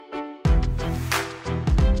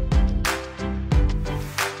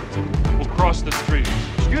cross the streams.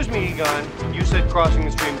 Excuse me, Egon. You said crossing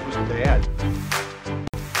the streams was bad.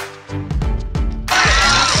 Oh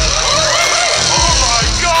my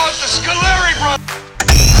God, the Scoleri brothers!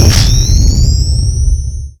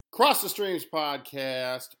 Cross the Streams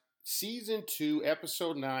podcast, Season 2,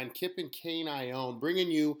 Episode 9, Kip and Kane Ione,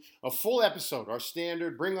 bringing you a full episode, our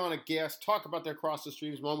standard, bring on a guest, talk about their Cross the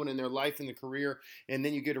Streams moment in their life and the career, and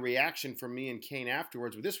then you get a reaction from me and Kane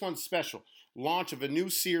afterwards. But this one's special. Launch of a new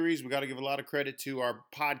series. We got to give a lot of credit to our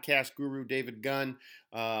podcast guru, David Gunn,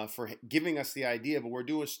 for giving us the idea. But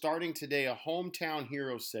we're starting today a Hometown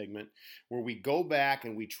Heroes segment where we go back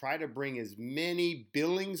and we try to bring as many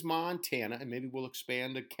Billings, Montana, and maybe we'll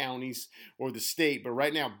expand the counties or the state, but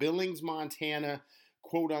right now, Billings, Montana,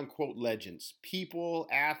 quote-unquote legends, people,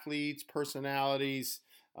 athletes, personalities,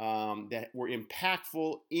 that were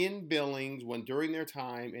impactful in Billings during their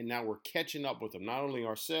time, and now we're catching up with them. Not only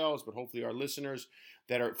ourselves, but hopefully our listeners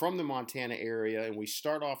that are from the Montana area. And we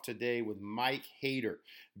start off today with Mike Hader,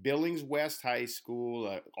 Billings West High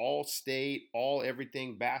School, all-state,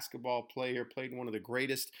 all-everything basketball player, played in one of the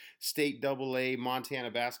greatest state AA Montana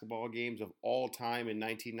basketball games of all time in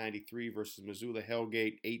 1993 versus Missoula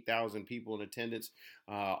Hellgate, 8,000 people in attendance.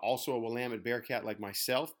 Also a Willamette Bearcat like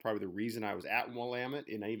myself. Probably the reason I was at Willamette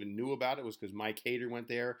and I even knew about it was because Mike Hader went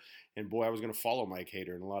there. And boy, I was going to follow Mike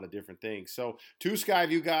Hader in a lot of different things. So two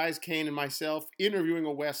Skyview guys, Kane and myself, interviewing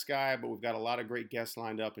a West Sky, but we've got a lot of great guests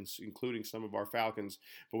lined up, including some of our Falcons.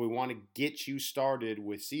 But we want to get you started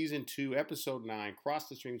with Season 2, Episode 9, Cross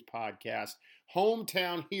the Streams podcast,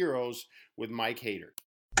 Hometown Heroes with Mike Hader.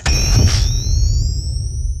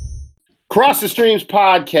 Cross the Streams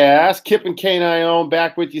podcast, Kip and Kane Ione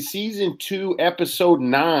back with you, Season 2, Episode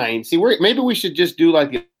 9. See, maybe we should just do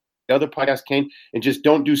like the other podcast, Kane, and just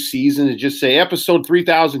don't do seasons and just say Episode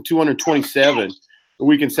 3,227.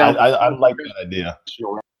 We can sound. I like that idea.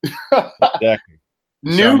 Sure. Exactly.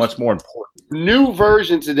 Much more important. New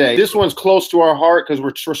version today. This one's close to our heart because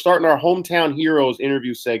we're starting our Hometown Heroes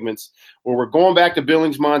interview segments where we're going back to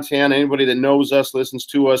Billings, Montana. Anybody that knows us, listens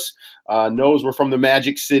to us, knows we're from the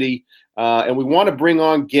Magic City. And we want to bring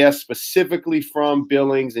on guests specifically from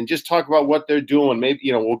Billings and just talk about what they're doing.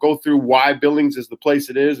 Maybe, we'll go through why Billings is the place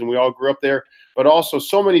it is, and we all grew up there. But also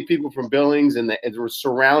so many people from Billings and the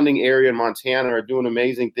surrounding area in Montana are doing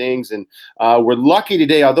amazing things. And we're lucky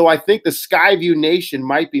today, although I think the Skyview Nation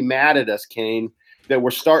might be mad at us, Kane, that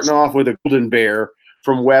we're starting off with a Golden Bear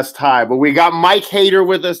from West High. But we got Mike Hader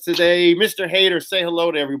with us today. Mr. Hader, say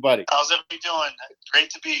hello to everybody. How's everybody doing? Great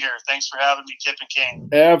to be here. Thanks for having me, Kip and Kane.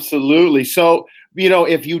 Absolutely. So,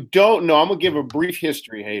 if you don't know, I'm going to give a brief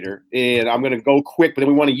history, Hader, and I'm going to go quick, but then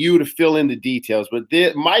we want you to fill in the details. But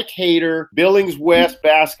Mike Hader, Billings West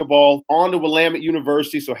basketball, on to Willamette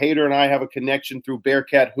University. So Hader and I have a connection through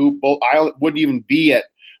Bearcat Hoop. I wouldn't even be at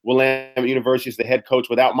Willamette University as the head coach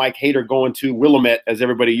without Mike Hader going to Willamette, as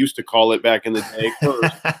everybody used to call it back in the day.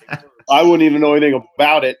 First. I wouldn't even know anything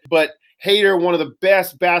about it. But Hader, one of the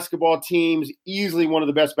best basketball teams, easily one of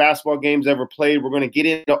the best basketball games ever played. We're going to get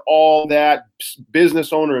into all that.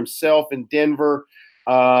 Business owner himself in Denver.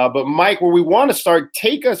 But Mike, where we want to start,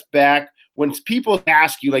 take us back when people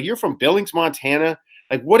ask you, like, you're from Billings, Montana.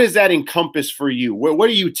 Like, what does that encompass for you? What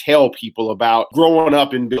do you tell people about growing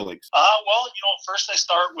up in Billings? First I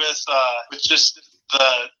start with just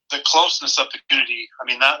the closeness of the community. I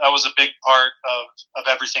mean, that was a big part of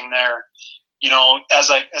everything there. As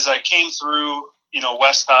I came through,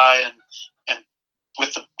 West High and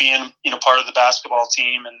with being part of the basketball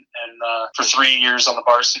team and for 3 years on the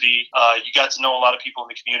varsity, you got to know a lot of people in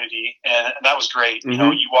the community, and that was great.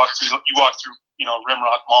 Mm-hmm. You walk through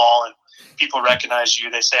Rimrock Mall and people recognize you.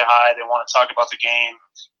 They say hi. They want to talk about the game.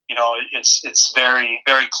 It's very,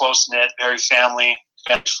 very close knit, very family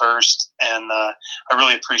first, and I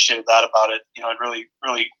really appreciated that about it. It really,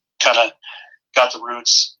 really kind of got the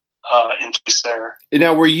roots in place there.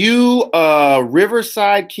 Now, were you a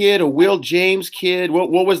Riverside kid, a Will James kid? What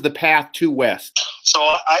was the path to West? So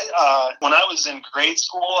when I was in grade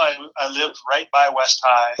school, I lived right by West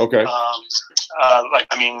High. Okay.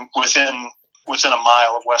 Within a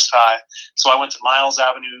mile of West High. So I went to Miles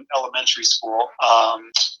Avenue Elementary School,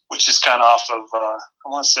 which is kind of off of, I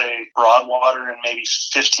want to say Broadwater and maybe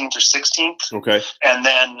 15th or 16th. Okay. And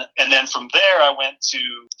then from there, I went to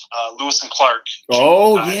Lewis and Clark.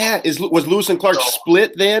 Oh, yeah. Was Lewis and Clark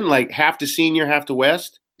split then, like half to senior, half to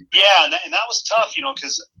West? Yeah, and that was tough,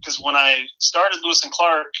 because when I started Lewis and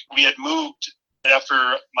Clark, we had moved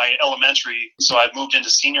after my elementary, so I moved into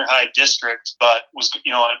senior high district, but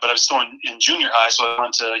I was still in junior high, so I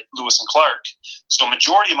went to Lewis and Clark. So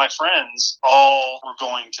majority of my friends all were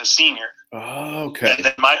going to senior. Oh, okay. And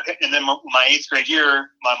then my 8th grade year,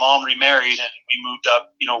 my mom remarried, and we moved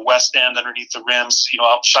up, West End underneath the rims,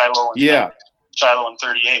 out Shiloh. And Shiloh and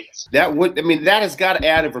 38th. That has got to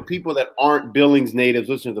add it for people that aren't Billings natives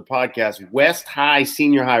listening to the podcast. West High,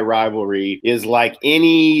 senior high rivalry is like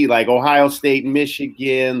any, like Ohio State,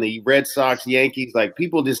 Michigan, the Red Sox, Yankees, like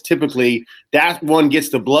people just typically, that one gets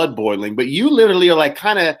the blood boiling. But you literally are like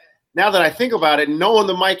kind of, now that I think about it, knowing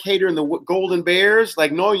the Mike Hader and the Golden Bears,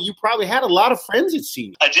 like knowing you probably had a lot of friends at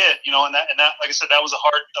senior. I did, and that, like I said, that was a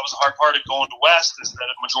hard part of going to West, is that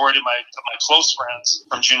a majority of my close friends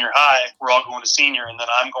from junior high were all going to senior, and then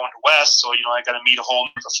I'm going to West, so I got to meet a whole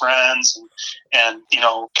group of friends and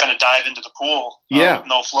kind of dive into the pool. Yeah,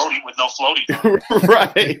 no floating.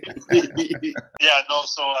 Right. Yeah, no.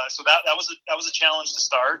 So that was a challenge to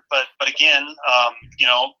start, but again,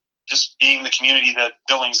 just being the community that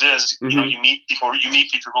Billings is, you meet people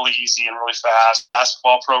really easy and really fast.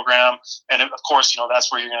 Basketball program, and of course, that's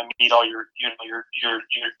where you're going to meet all your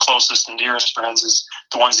closest and dearest friends, is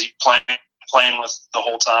the ones that you playing with the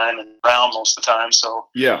whole time and around most of the time. So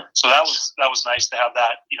yeah, so that was nice to have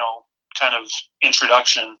that, kind of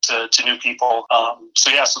introduction to new people.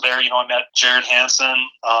 So there, I met Jared Hansen,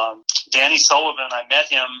 Danny Sullivan. I met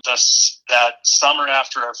him that summer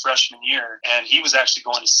after our freshman year, and he was actually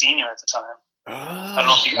going to senior at the time.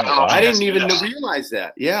 Oh, I didn't even realize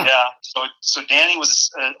that. Yeah. So Danny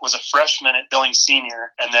was a freshman at Billings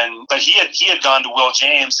senior, but he had gone to Will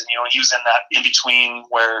James, and he was in that in between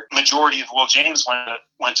where majority of Will James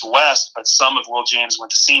went to West, but some of Will James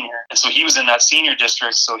went to senior, and so he was in that senior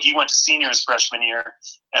district. So he went to senior his freshman year,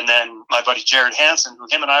 and then my buddy Jared Hansen, who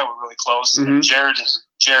him and I were really close, and Jared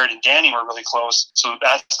and Danny were really close. So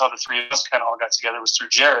that's how the three of us kind of all got together, was through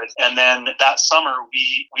Jared. And then that summer,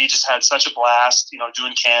 we just had such a blast,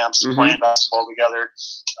 doing camps, playing basketball together,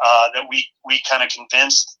 that we kind of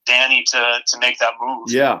convinced Danny to make that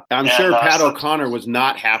move. Yeah, I'm sure Pat O'Connor was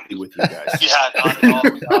not happy with you guys. Yeah, not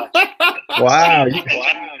at all. Wow.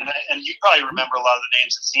 And you probably remember a lot of the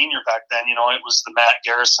names at senior back then. It was the Matt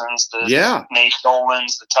Garrisons, the Nate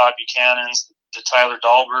Dolans, the Todd Buchanans, the Tyler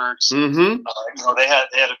Dahlbergs. They had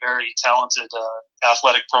a very talented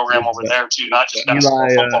athletic program over there too, not just basketball,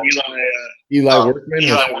 football. Eli Workman.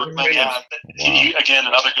 Eli Workman, yeah. He, again,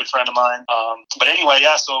 another good friend of mine. But anyway,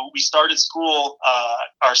 so we started school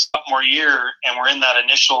our sophomore year, and we're in that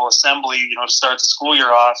initial assembly, to start the school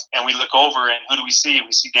year off, and we look over, and who do we see?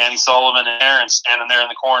 We see Danny Sullivan and Aaron standing there in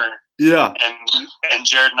the corner. Yeah. And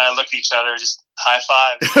Jared and I look at each other, just high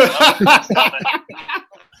five.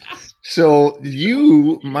 So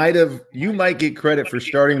you might get credit for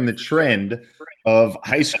starting the trend of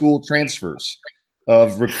high school transfers,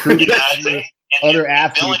 of recruiting other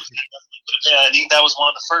athletes. I think that was one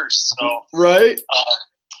of the first. So right.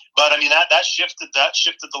 But that shifted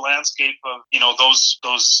the landscape of those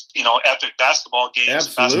epic basketball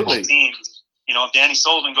games, basketball teams. Danny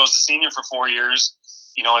Sullivan goes to senior for 4 years.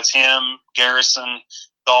 It's him, Garrison,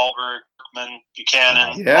 Dahlberg,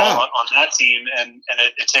 Buchanan on that team, and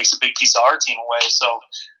it takes a big piece of our team away. So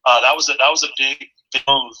that was a big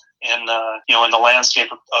move in the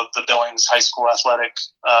landscape of the Billings high school athletic.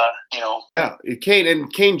 Yeah,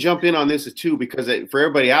 Kane jump in on this too, because for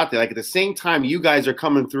everybody out there, like at the same time you guys are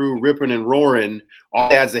coming through ripping and roaring,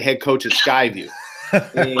 all as the head coach at Skyview.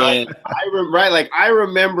 And I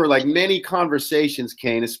remember like many conversations,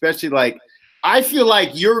 Kane, especially like. I feel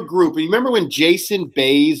like your group, remember when Jason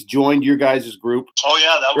Bays joined your guys' group? Oh,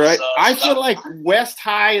 yeah, that was right. I feel like West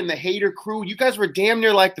High and the Hader crew, you guys were damn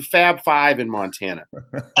near like the Fab Five in Montana.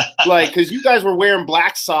 Like, because you guys were wearing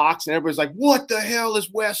black socks, and everybody's like, what the hell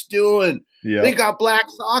is West doing? Yeah. They got black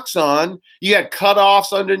socks on. You had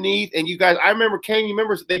cutoffs underneath, and you guys, I remember, Kane, you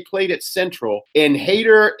remember they played at Central, and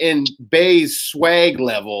Hader and Bays' swag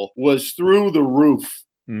level was through the roof.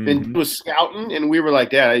 And he was scouting, and we were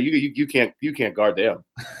like, "Yeah, you can't guard them."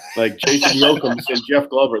 Like Jason Yoakams and Jeff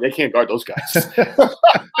Glover, they can't guard those guys. Yeah,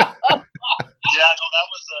 no, that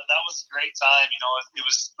was a great time. It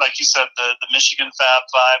was like you said, the Michigan Fab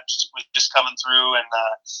Five was just coming through, and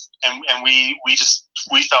we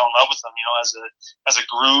fell in love with them. As a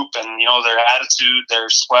group, and their attitude, their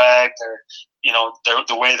swag,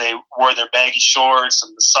 the way they wore their baggy shorts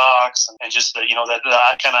and the socks, and just the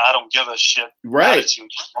that kind of I don't give a shit attitude.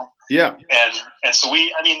 Yeah. And so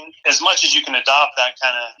as much as you can adopt that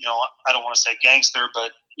kind of I don't want to say gangster,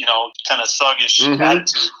 but kind of thuggish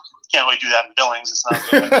attitude. Can't really do that in Billings. It's not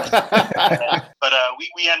good. But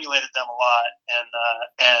we emulated them a lot,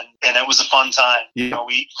 and it was a fun time. Yeah. You know,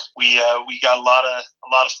 we got a lot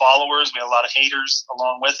of followers. We had a lot of haters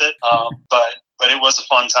along with it, but it was a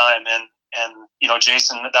fun time. And you know,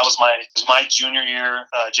 Jason, that was my junior year.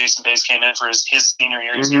 Jason Bays came in for his senior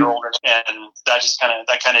year. He's a year older, and that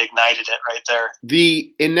kind of ignited it right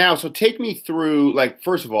there. So take me through, like,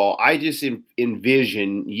 first of all, I just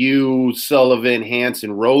envision you, Sullivan,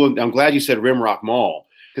 Hanson, Roland. I'm glad you said Rimrock Mall,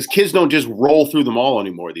 because kids don't just roll through the mall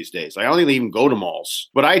anymore these days. Like, I don't think they even go to malls.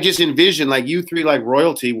 But I just envision, like, you three, like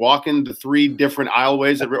royalty, walking the 3 different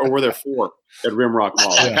aisleways, or were there 4 at Rimrock Mall?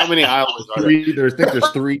 Like, how many aisleways are there? I think there's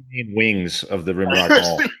 3 main wings of the Rimrock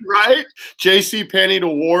Mall. Right? J.C. Penney to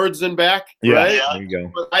Wards and back, Yeah, right? Yeah. there you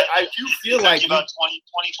go. But I do feel like about 20-25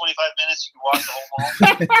 minutes, you can walk the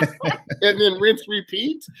whole mall. and then rinse,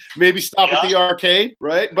 repeat. Maybe stop at the arcade,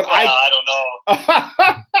 right? But I don't know.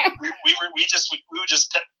 we would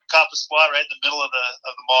just cop a spot right in the middle of the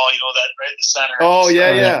mall, you know, that right in the center. Oh,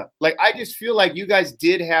 yeah. Like, I just feel like you guys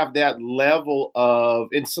did have that level of,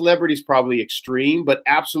 and celebrity's probably extreme, but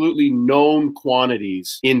absolutely known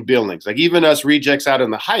quantities in Billings. Like, even us rejects out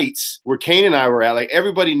in the Heights, where Kane and I were at, like,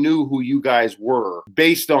 everybody knew who you guys were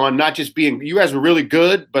based on not just being, you guys were really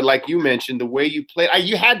good, but like you mentioned, the way you played.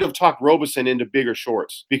 You had to have talked Robeson into bigger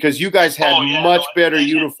shorts, because you guys had much better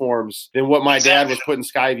uniforms than what my dad was putting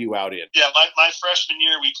Skyview out in. Yeah, my freshman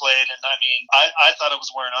year we played, and I mean, I thought I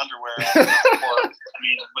was wearing underwear after the court. I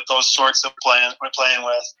mean, with those shorts that we're playing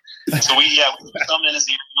with. So we come in as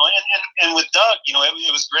the, you know, and with Doug, you know,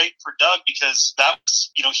 it was great for Doug, because that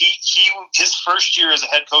was, you know, his first year as a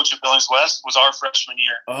head coach at Billings West was our freshman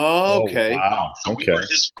year. Oh, okay. Oh, wow. So Okay.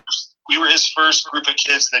 we were his first group of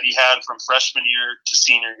kids that he had from freshman year to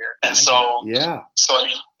senior year, and so I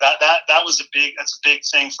mean that was a big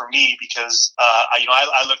thing for me, because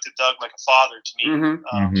I looked at Doug like a father to me.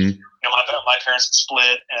 You know, my parents had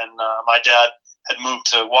split, and my dad had moved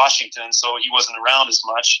to Washington, so he wasn't around as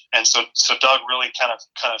much, and so Doug really kind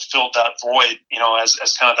of filled that void, you know, as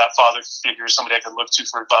kind of that father figure, somebody I could look to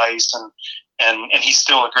for advice, and he's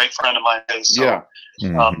still a great friend of mine. So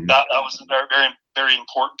that was a very, very, very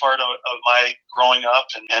important part of my growing up,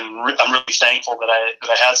 and I'm really thankful that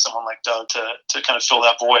I had someone like Doug to kind of fill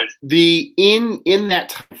that void. In that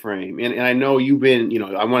time frame, and I know you've been, you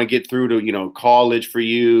know, I want to get through to, you know, college for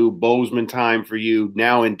you, Bozeman time for you,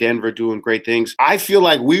 now in Denver doing great things. I feel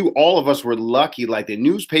like all of us were lucky. Like, the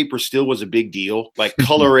newspaper still was a big deal. Like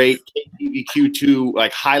Color 8, KTVQ2,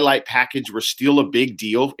 like highlight package were still a big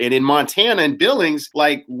deal. And in Montana and Billings,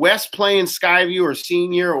 like West playing Skyview or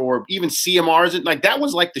Senior or even CMRs, like that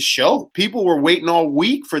was like the show. People were waiting all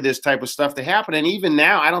week for this type of stuff to happen. And even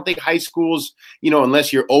now, I don't think high schools, you know,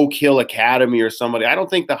 unless you're Oak Hill Academy or somebody, I don't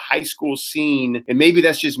think the high school scene, and maybe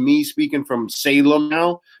that's just me speaking from Salem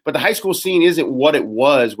now, but the high school scene isn't what it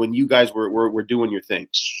was when you guys were doing your thing.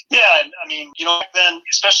 Yeah, I mean, you know, back then,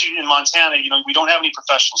 especially in Montana, you know, we don't have any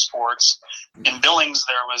professional sports. In Billings,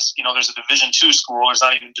 there was, you know, there's a Division II school. There's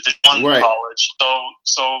not even Division I college.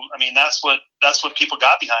 So I mean, that's what people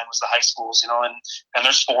got behind, was the high schools, you know, and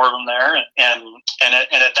there's 4 of them there, and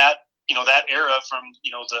at that, you know, that era from,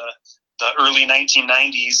 you know, the early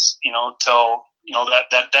 1990s, you know, till, you know,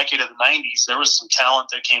 that decade of the 90s, there was some talent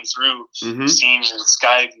that came through. Senior,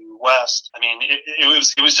 Skyview, West. I mean, it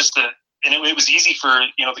was just it was easy for,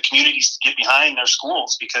 you know, the communities to get behind their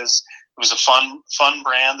schools, because it was a fun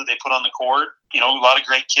brand that they put on the court. You know, a lot of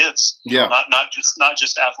great kids. Yeah. Not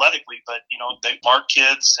just athletically, but, you know, they mark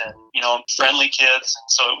kids and, you know, friendly kids. And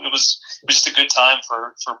so it was just a good time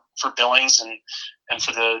for Billings and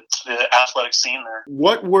for the athletic scene there.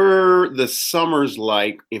 What were the summers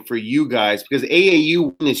like for you guys? Because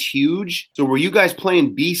AAU is huge. So were you guys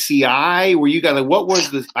playing BCI? Were you guys like, what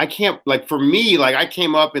was the, I can't, like, for me, like, I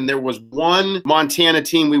came up and there was one Montana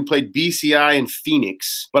team. We played BCI in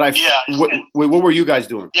Phoenix, but what were you guys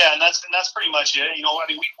doing? Yeah. And that's pretty much it. You know, I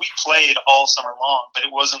mean, we played all summer long, but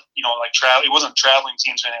it wasn't, you know, like it wasn't traveling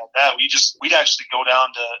teams or anything like that. We'd actually go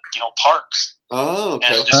down to, you know, parks. Oh,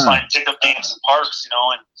 okay. And just find pickup games in parks, you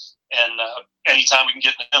know, and anytime we can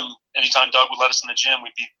get in the gym, anytime Doug would let us in the gym,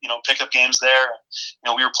 we'd be, you know, pickup games there. You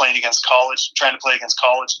know, we were playing against trying to play against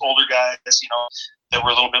college older guys, you know, that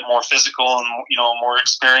were a little bit more physical and, you know, more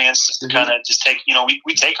experienced, just to kind of just take, you know,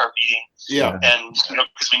 we take our beating. Yeah. And, you know,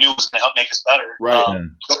 because we knew it was going to help make us better. Right.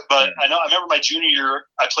 But I remember my junior year,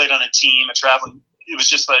 I played on a team, it was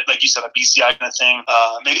just like you said, a BCI kind of thing.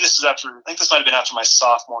 Maybe this is I think this might have been after my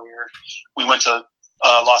sophomore year. We went to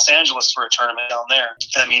Los Angeles for a tournament down there.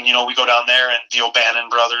 I mean, we go down there and the O'Bannon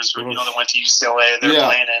brothers, that went to UCLA, they're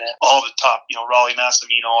playing in it. All the top, Raleigh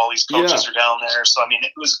Massimino, all these coaches are down there. So, I mean,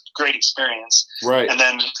 it was a great experience. Right. And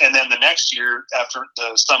then the next year, after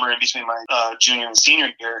the summer in between my junior and senior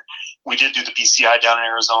year, we did do the BCI down in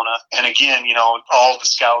Arizona. And again, all the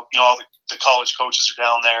scout, all the college coaches are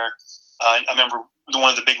down there. I remember one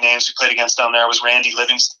of the big names we played against down there was Randy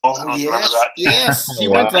Livingston. Oh, yes. He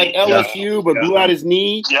went to LSU, but blew out his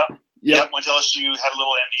knee. Yep, went to LSU, had a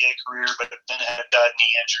little NBA career, but then had a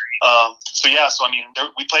knee injury. So I mean,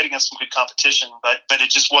 we played against some good competition, but it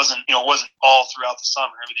just wasn't all throughout the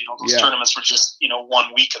summer. Those tournaments were just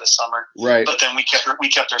 1 week of the summer. Right. But then we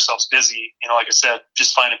kept ourselves busy. Like I said,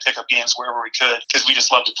 just finding pickup games wherever we could because we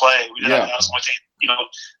just loved to play. We didn't have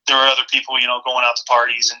there were other people going out to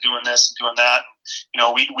parties and doing this and doing that.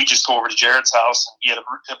 And, we just go over to Jared's house and he had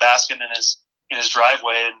a basket in his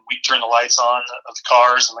driveway, and we'd turn the lights on of the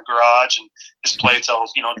cars in the garage and just play till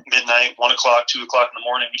midnight, 1 o'clock, 2 o'clock in the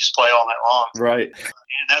morning. We just play all night long. Right.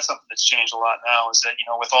 And that's something that's changed a lot now. Is that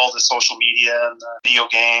with all the social media and the video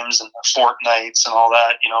games and the Fortnites and all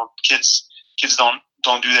that, kids don't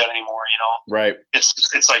do that anymore. Right.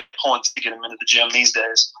 It's like pulling to get them into the gym these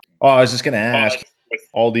days. Oh, I was just going to ask. With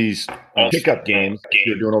all these pickup games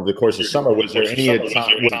you're doing over the course of summer, was there any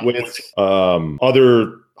time with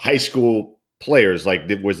other high school players? Like,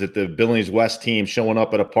 was it the Billings West team showing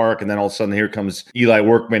up at a park, and then all of a sudden here comes Eli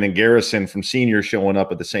Workman and Garrison from senior showing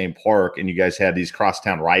up at the same park, and you guys had these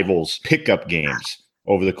crosstown rivals pickup games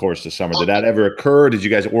over the course of summer? Did that ever occur? Did you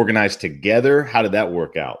guys organize together? How did that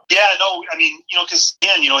work out? Yeah, no, I mean, because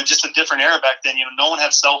again, just a different era back then. No one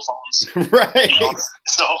had cell phones, right?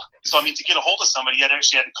 So I mean, to get a hold of somebody, you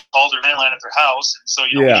actually had to call their landline at their house, and so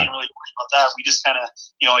we didn't really worry about that. We just kind of,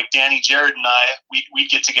 like Danny, Jared, and I, we'd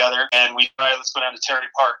get together and we'd try, let's go down to Terry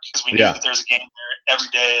Park because we knew that there's a game there every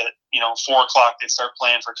day at 4 o'clock. They'd start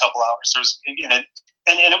playing for a couple hours.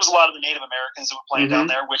 And it was a lot of the Native Americans that were playing down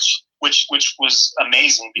there, which was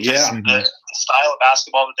amazing because the style of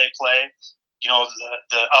basketball that they play,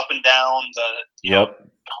 the up and down, there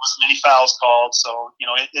wasn't many fouls called, so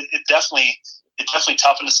it definitely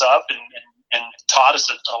toughened us up and taught us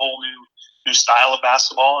a whole new style of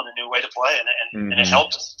basketball and a new way to play, and it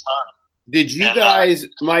helped us a ton. Did you guys,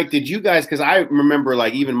 Mike, because I remember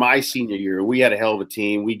like even my senior year, we had a hell of a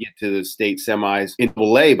team. We get to the state semis in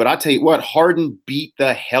AA, but I'll tell you what, Hardin beat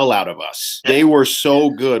the hell out of us. They were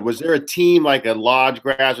so good. Was there a team like a Lodge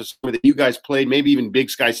Grass or something that you guys played, maybe even Big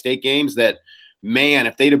Sky State games that, man,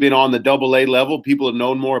 if they'd have been on the AA level, people have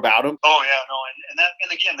known more about them? Oh, yeah, no.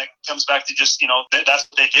 And again, that comes back to just, that's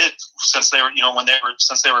what they did since they were,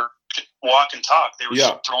 since they were walk and talk. They were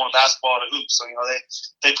throwing a basketball at a hoop. So,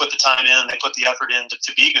 they put the time in and they put the effort in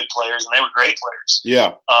to be good players, and they were great players.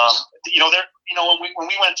 Yeah. When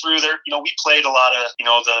we went through there, we played a lot of,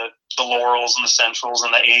 the Laurels and the Centrals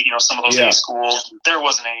and the A, some of those A schools. There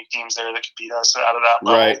wasn't any teams there that could beat us out of that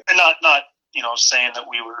level. Right. And not saying that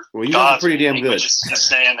we were. Well, you guys were pretty damn good. Just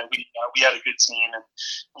saying that we had a good team,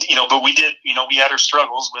 and but we did. We had our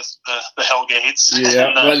struggles with the Hellgates. Yeah,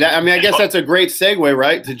 and, I guess that's a great segue,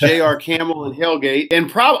 right, to J.R. Camel and Hellgate.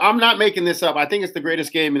 And I'm not making this up. I think it's the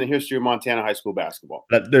greatest game in the history of Montana high school basketball.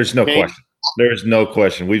 There's no question. There's no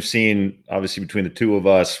question. We've seen, obviously, between the two of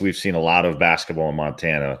us, we've seen a lot of basketball in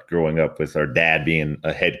Montana growing up with our dad being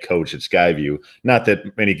a head coach at Skyview. Not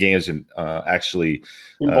that many games actually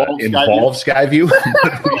involve Skyview.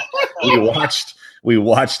 we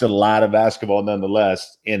watched a lot of basketball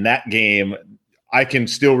nonetheless. In that game, I can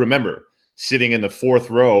still remember sitting in the fourth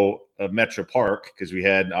row of Metro Park because we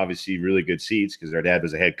had obviously really good seats because our dad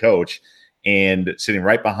was a head coach, and sitting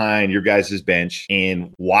right behind your guys' bench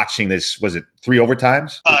and watching this. Was it 3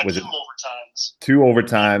 overtimes? Was it 2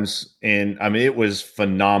 overtimes? And I mean, it was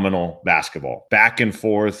phenomenal basketball, back and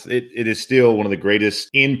forth. It is still one of the greatest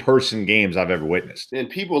in-person games I've ever witnessed. And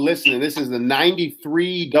people listening, this is the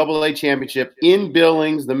 93 AA championship in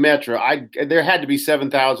Billings, the Metro. There had to be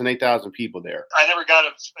 7,000, 8,000 people there. I never got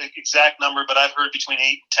an exact number, but I've heard between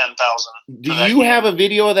 8,000 and 10,000. Do you have a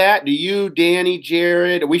video of that? Do you, Danny,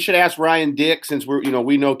 Jared? We should ask Ryan Dick since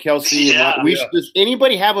we know Kelsey. Yeah. Does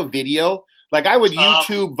anybody have a video? Like, I would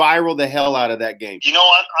YouTube viral the hell out of that game.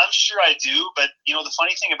 I'm sure I do, but the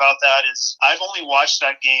funny thing about that is I've only watched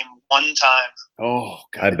that game one time. Oh,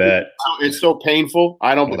 God. I bet it's so painful.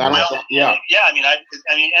 I don't. Yeah. I mean, I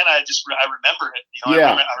remember it. I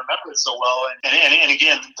remember it so well, and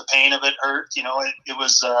again, the pain of it hurt. It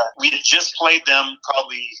was. We had just played them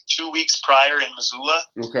probably 2 weeks prior in Missoula.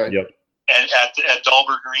 Okay. Yep. And at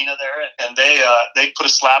Dahlberg Arena there, and they put a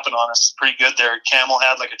slapping on us pretty good there. Camel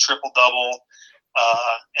had like a triple double,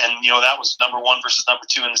 and that was number 1 versus number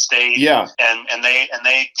 2 in the state. Yeah. And they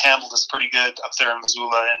handled us pretty good up there in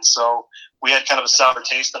Missoula. And so we had kind of a sour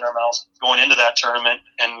taste in our mouth going into that tournament,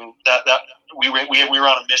 and that we were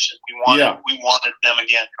on a mission. We wanted them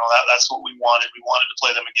again. That's what we wanted. We wanted to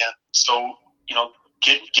play them again. So,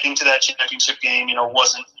 getting to that championship game, that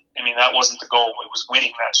wasn't the goal. It was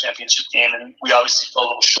winning that championship game, and we obviously fell a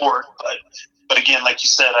little short. But again, like you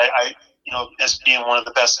said, I as being one of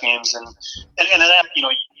the best games, and that,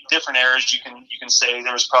 different eras, you can say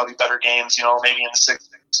there was probably better games, maybe in the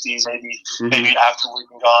 60s, maybe after we've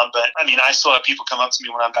been gone. But I still have people come up to me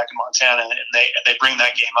when I'm back in Montana, and they bring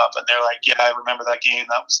that game up, and they're like, "Yeah, I remember that game.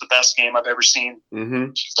 That was the best game I've ever seen."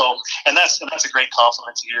 Mm-hmm. So, and that's a great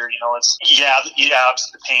compliment to hear. It's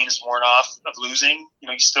obviously the pain is worn off of losing.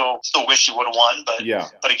 You still wish you would have won, but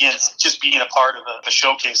again, just being a part of a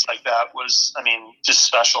showcase like that was, just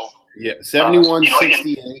special. Yeah,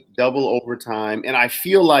 71-68, double overtime. And I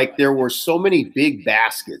feel like there were so many big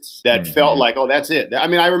baskets that felt like, oh, that's it.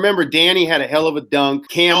 I remember Danny had a hell of a dunk.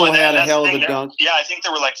 Camel had a hell of a dunk. Yeah, I think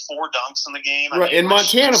there were like 4 dunks in the game. Right. In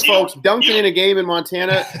Montana, folks, dunking in a game in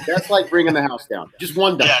Montana, that's like bringing the house down. Just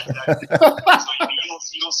one dunk. Yeah, exactly.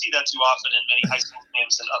 So you don't see that too often in many high school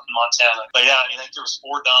games up in Montana. But yeah, I think there was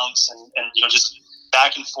 4 dunks and just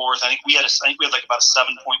back and forth. I think we had like about a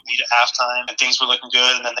 7-point lead at halftime, and things were looking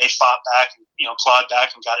good. And then they fought back, and clawed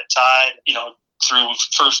back and got it tied. Through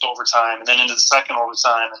first overtime and then into the second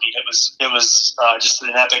overtime. It was just an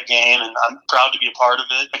epic game, and I'm proud to be a part of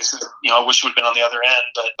it. I wish it would have been on the other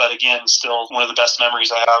end, but again, still one of the best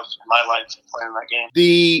memories I have in my life playing that game.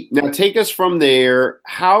 Now take us from there.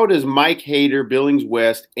 How does Mike Hader, Billings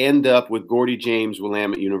West, end up with Gordy James,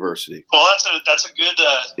 Willamette University? Well, that's a good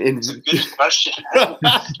question.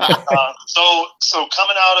 So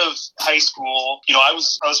coming out of high school, I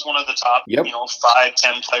was one of the top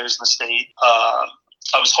 5-10 players in the state.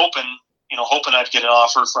 I was hoping I'd get an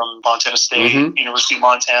offer from Montana State, University of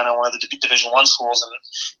Montana, one of the Division I schools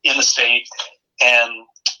in the state, and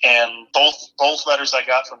both letters I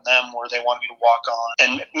got from them were they wanted me to walk on.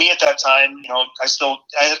 And me at that time, I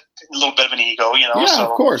had a little bit of an ego, Yeah, so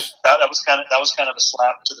of course. That was kind of a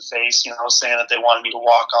slap to the face, saying that they wanted me to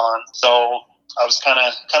walk on. So I was kind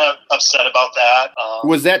of upset about that.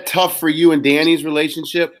 Was that tough for you and Danny's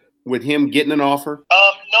relationship with him getting an offer?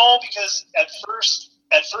 No, because at first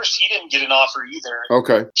he didn't get an offer either.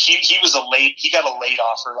 Okay. He got a late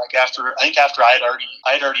offer. Like after I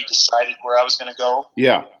had already decided where I was going to go.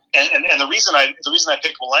 Yeah. And the reason I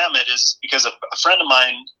picked Willamette is because a friend of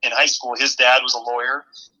mine in high school, his dad was a lawyer,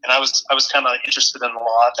 and I was kind of interested in the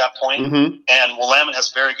law at that point. Mm-hmm. And Willamette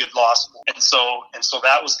has very good law school, and so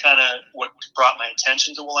that was kind of what brought my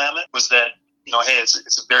attention to Willamette, was that, hey,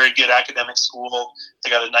 it's a very good academic school. They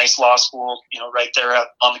got a nice law school, right there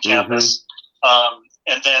on the campus.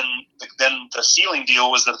 And then the ceiling deal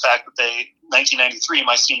was the fact that 1993,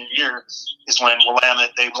 my senior year, is when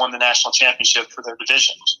Willamette, they won the national championship for their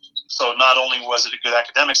division. So not only was it a good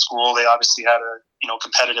academic school, they obviously had a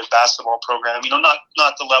competitive basketball program. Not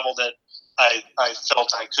the level that I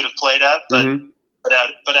felt I could have played at, but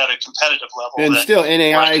at a competitive level. And still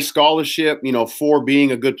NAI scholarship, for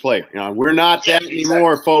being a good player. We're not that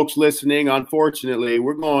anymore, folks listening. Unfortunately,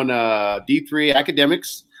 we're going D3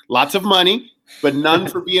 academics, lots of money, but none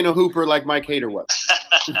for being a hooper like Mike Hader was.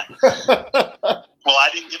 Well, I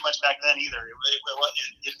didn't get much back then either.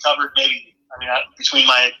 It covered maybe, between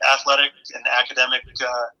my athletic and academic,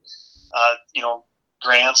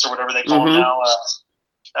 grants or whatever they call them now,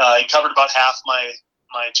 it covered about half my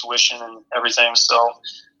tuition and everything. So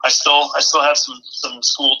I still have some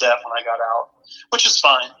school debt when I got out, which is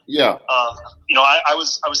fine. Yeah. I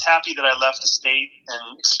was happy that I left the state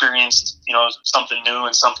and experienced, something new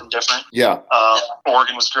and something different. Yeah.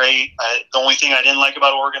 Oregon was great. The only thing I didn't like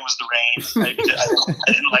about Oregon was the rain. I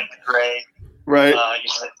didn't like the gray. Right.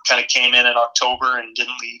 It kind of came in October and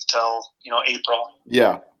didn't leave till, April.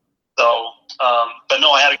 Yeah. So, but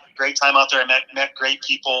no, I had a great time out there. I met great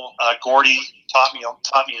people. Gordy taught me a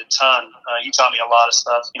ton. He taught me a lot of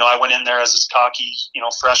stuff. I went in there as this cocky,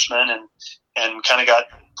 freshman and kind of got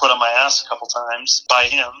put on my ass a couple times by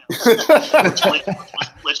him,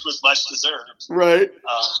 which was much deserved. Right.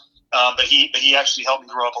 But he actually helped me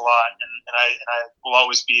grow up a lot, and I will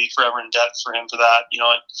always be forever in debt for him for that.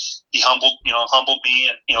 He humbled me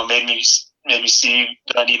and made me see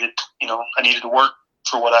that I needed to work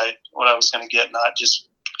for what I was going to get, not just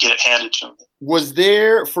get it handed to me. Was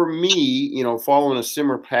there, for me, following a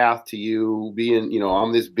similar path to you, being,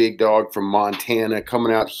 I'm this big dog from Montana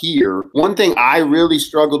coming out here, one thing I really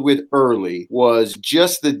struggled with early was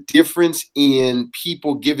just the difference in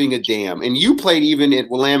people giving a damn. And you played even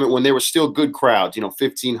at Willamette when there were still good crowds,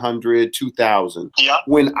 1,500, 2,000. Yeah.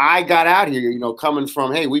 When I got out here, coming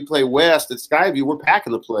from, hey, we play West at Skyview, we're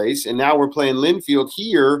packing the place, and now we're playing Linfield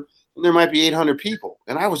here, and there might be 800 people.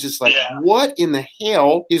 And I was just like, what in the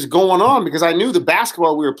hell is going on? Because I knew the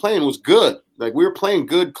basketball we were playing was good. Like, we were playing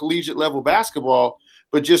good collegiate level basketball,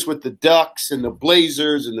 but just with the Ducks and the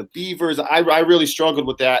Blazers and the Beavers, I really struggled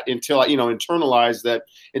with that until I, internalized that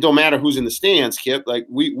it don't matter who's in the stands, Kip. Like,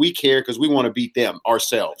 we care because we want to beat them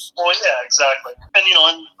ourselves. Well, yeah, exactly. And,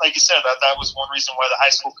 and like you said, that was one reason why the high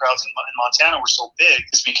school crowds in Montana were so big,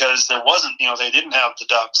 is because there wasn't, they didn't have the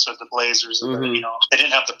Ducks or the Blazers, or they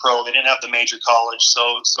didn't have the pro, they didn't have the major college.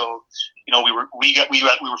 So we were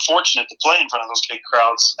fortunate to play in front of those big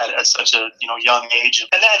crowds at such a young age,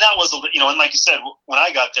 and that was and like you said, when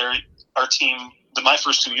I got there, our team, my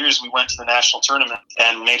first 2 years, we went to the national tournament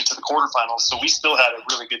and made it to the quarterfinals. So we still had a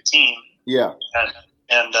really good team. Yeah.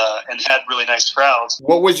 And had really nice crowds.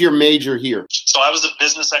 What was your major here? So I was a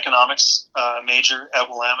business economics major at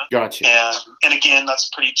Willamette. Gotcha. And again, that's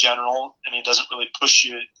pretty general. I mean, it doesn't really push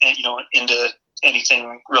you, into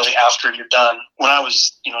anything really after you're done. When I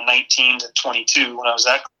was, 19 to 22, when I was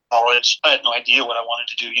at college, I had no idea what I wanted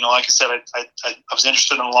to do. Like I said, I was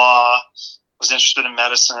interested in law, was interested in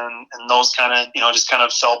medicine, and those kind of, just kind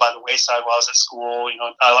of fell by the wayside while I was at school.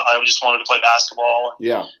 I just wanted to play basketball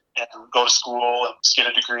and go to school and just get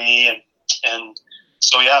a degree. And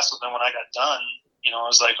so then when I got done, I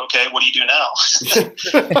was like, okay, what do you do now?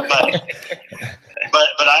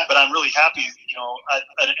 but I'm really happy,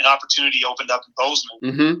 an opportunity opened up in Bozeman.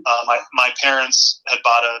 Mm-hmm. My parents had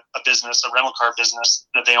bought a business, a rental car business,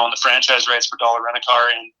 that they owned the franchise rights for Dollar Rent-A-Car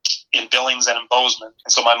in Billings and in Bozeman.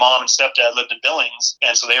 And so my mom and stepdad lived in Billings,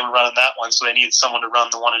 and so they were running that one, so they needed someone to run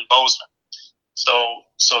the one in Bozeman. So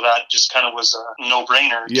that just kind of was a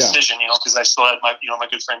no-brainer decision, because I still had my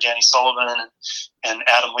good friend Danny Sullivan and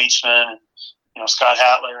Adam Leachman and Scott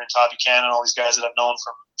Hatler and Todd Buchanan, all these guys that I've known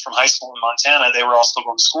from high school in Montana. They were all still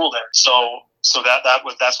going to school there. So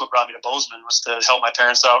that's what brought me to Bozeman, was to help my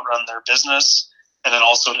parents out run their business, and then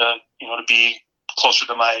also to be closer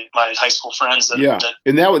to my high school friends. And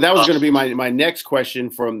that was going to be my next question.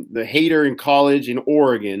 From the Hater in college in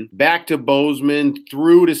Oregon, back to Bozeman,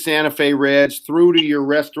 through to Santa Fe Reds, through to your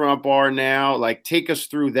restaurant bar now. Like, take us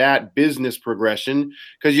through that business progression,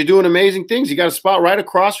 because you're doing amazing things. You got a spot right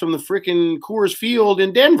across from the freaking Coors Field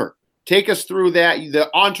in Denver. Take us through that, the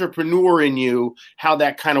entrepreneur in you, how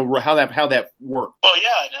that worked. Well, yeah.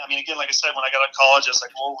 I mean, again, like I said, when I got out of college, I was like,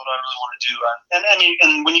 well, what do I really want to do? And I mean,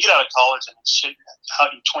 and when you get out of college and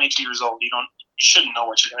you're 22 years old, you shouldn't know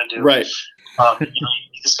what you're going to do. Right.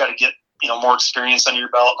 You just got to get, more experience under your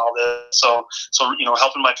belt and all this. So,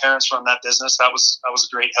 helping my parents run that business, that was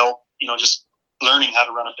a great help, just learning how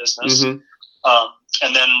to run a business. Mm-hmm.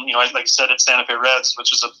 And then, like I said, at Santa Fe Reds,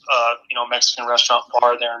 which is a Mexican restaurant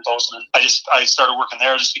bar there in Bozeman, I started working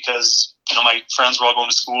there just because, my friends were all going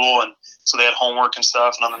to school, and so they had homework and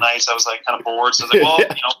stuff. And on the nights, I was like kind of bored. So I was like,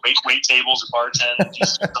 well, wait tables or bartend, do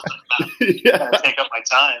something to kind of take up my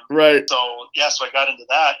time. Right. So I got into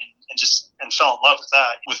that and fell in love with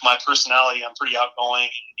that. With my personality, I'm pretty outgoing,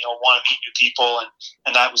 want to meet new people,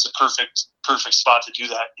 and that was a perfect spot to do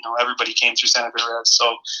that. Everybody came through Santa Fe Reds,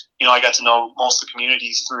 so I got to know most of the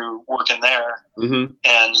communities through working there, mm-hmm.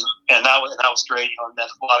 and that was great. I met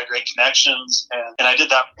a lot of great connections, and I did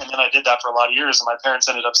that, and then I did that for a lot of years. And my parents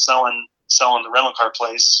ended up selling the rental car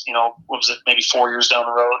place, what was it, maybe 4 years down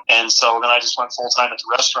the road. And so then I just went full time at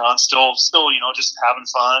the restaurant, still, just having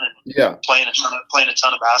fun and playing a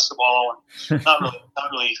ton of basketball, and not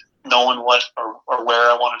really knowing what or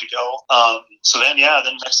where I wanted to go. So then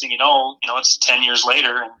next thing you know, it's 10 years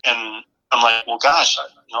later, and I'm like, well, gosh,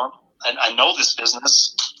 I know this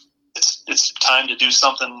business. It's time to do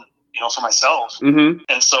something, for myself. Mm-hmm.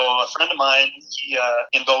 And so a friend of mine,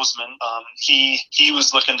 in Bozeman, he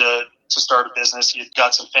was looking to start a business. He had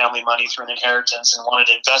got some family money through an inheritance and wanted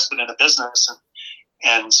to invest it in a business.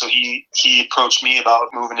 And so he approached me about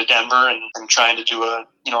moving to Denver and trying to do a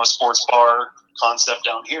sports bar concept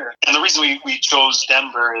down here. And the reason we chose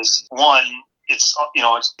Denver is, one, it's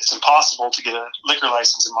impossible to get a liquor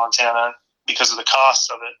license in Montana because of the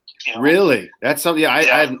cost of it. Really? That's something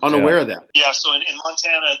I'm unaware of that. Yeah, so in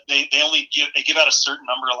Montana, they only give out a certain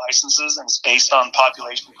number of licenses, and it's based on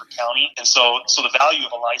population per county. And so the value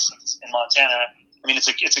of a license in Montana I mean, it's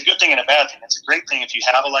a good thing and a bad thing. It's a great thing if you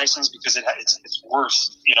have a license because it's worth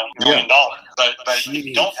 $1 million. But if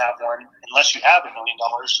you don't have one, unless you have $1 million,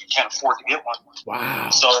 you can't afford to get one. Wow.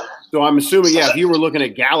 So I'm assuming, if you were looking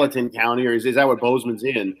at Gallatin County, or is that what Bozeman's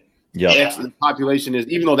in? Yeah. The population is,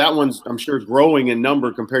 even though that one's, I'm sure, growing in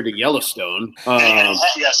number compared to Yellowstone.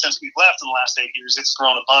 Since we've left in the last 8 years, it's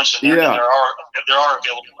grown a bunch, and there are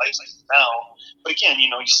available licenses now. But again, you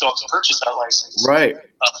still have to purchase that license, right?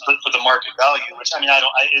 For the market value, which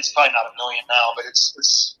it's probably not $1 million now, but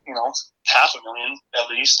it's $500,000 at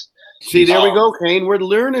least. See, there we go, Kane. We're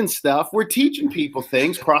learning stuff. We're teaching people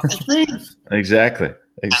things across the streams. Exactly.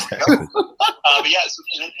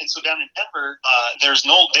 So down in Denver, they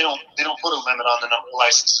don't put a limit on the number of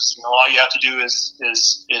licenses. All you have to do is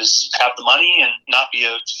have the money and not be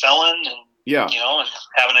a felon, and and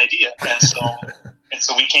have an idea. And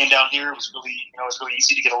so we came down here. It was really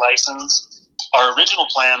easy to get a license. Our original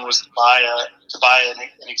plan was to buy an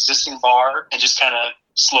existing bar and just kind of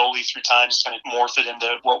slowly through time just kind of morph it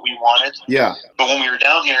into what we wanted. Yeah. But when we were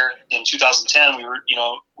down here in 2010, we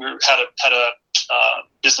had a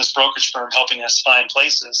business brokerage firm helping us find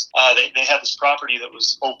places. They had this property that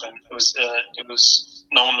was open. It was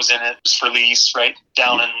no one was in it. It was for lease, right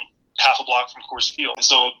down in half a block from Coors Field. And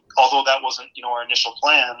so, although that wasn't our initial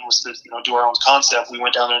plan was to do our own concept, we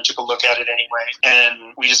went down there and took a look at it anyway.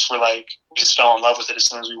 And we just fell in love with it as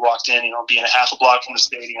soon as we walked in. Being a half a block from the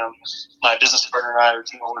stadium, my business partner and I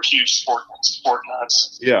we're huge sport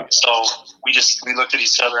nuts. Yeah. So we looked at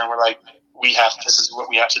each other and we're like, this is what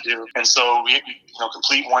we have to do. And so we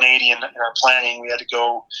complete 180 in our planning. We had to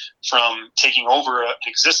go from taking over an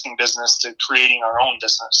existing business to creating our own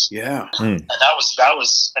business. Yeah. And that was,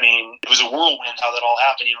 it was a whirlwind how that all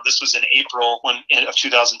happened. This was in April of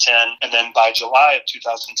 2010. And then by July of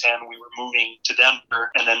 2010, we were moving to Denver.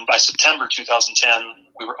 And then by September 2010,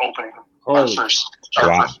 we were opening our first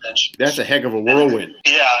bench. That's a heck of a whirlwind.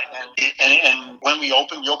 And when we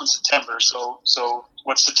opened September. So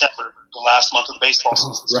what's September? The last month of the baseball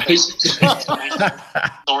season. Right.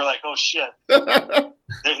 So we're like, oh shit.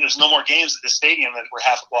 There's no more games at this stadium that we're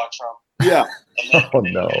half a block from. Yeah. And then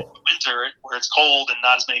winter where it's cold and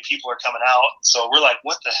not as many people are coming out. So we're like,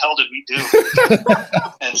 what the hell did we do?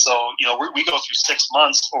 And so, we go through 6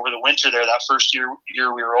 months over the winter there, that first year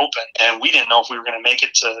we were open. And we didn't know if we were going to make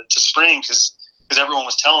it to spring because everyone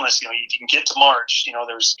was telling us, you can get to March, you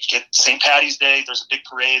get St. Patty's Day, there's a big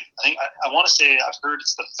parade. I think I want to say I've heard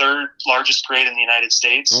it's the third largest parade in the United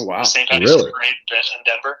States. Oh, wow. The St. Patty's Day parade in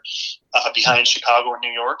Denver, behind Chicago and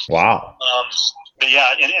New York. Wow. But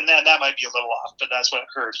yeah, and that might be a little off, but that's what I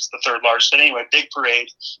heard. It's the third largest. But anyway, big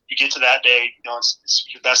parade. You get to that day, it's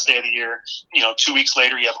your best day of the year. 2 weeks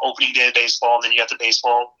later, you have opening day of baseball, and then you got the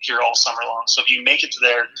baseball here all summer long. So if you make it to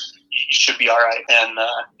there, you should be all right. And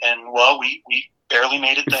we barely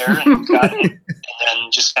made it there and got it, and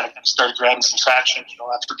then just kind of started grabbing some traction,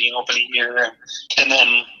 after being open a year, and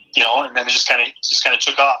then it just kind of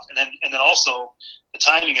took off, and then also the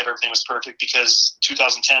timing of everything was perfect because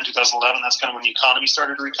 2010, 2011, that's kind of when the economy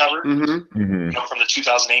started to recover, from the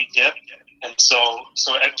 2008 dip, and so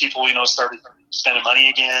people started spending money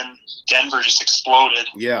again. Denver just exploded.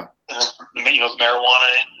 Yeah, the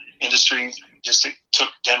marijuana industry just took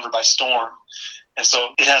Denver by storm. And so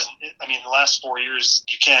it has. The last 4 years,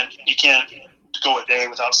 you can't go a day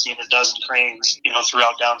without seeing a dozen cranes,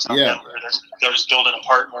 throughout downtown Denver. They're just building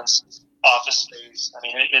apartments, office space.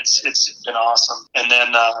 It's been awesome. And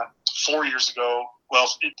then 4 years ago,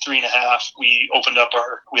 3.5, we opened up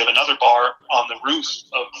we have another bar on the roof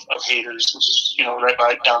of Haters, which is right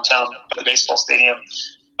by downtown by the baseball stadium.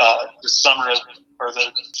 The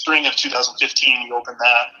spring of 2015, we opened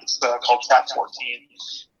that. It's called Tap 14.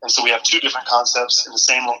 And so we have two different concepts in the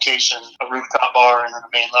same location, a rooftop bar and then a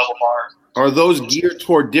main level bar. Are those geared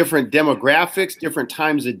toward different demographics, different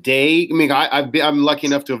times of day? I'm lucky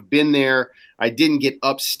enough to have been there. I didn't get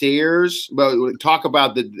upstairs, but talk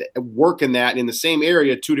about the work in that in the same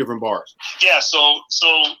area, two different bars. Yeah, so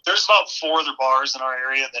there's about 4 other bars in our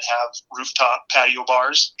area that have rooftop patio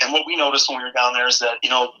bars. And what we noticed when we were down there is that,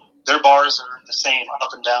 their bars are the same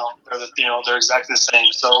up and down. They're exactly the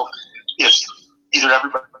same. So if either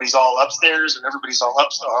everybody's all upstairs or everybody's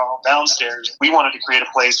all downstairs, we wanted to create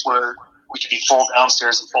a place where we could be full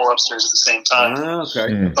downstairs and full upstairs at the same time.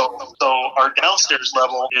 Okay. So our downstairs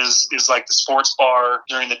level is like the sports bar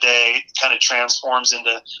during the day. It kind of transforms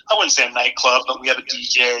into, I wouldn't say a nightclub, but we have a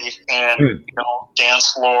DJ and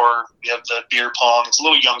dance floor. We have the beer pong. It's a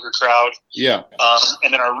little younger crowd. Yeah.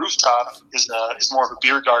 And then our rooftop is more of a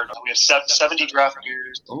beer garden. We have 70 draft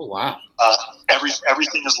beers. Oh wow.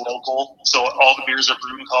 Everything is local, so all the beers are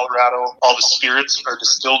brewed in Colorado. All the spirits are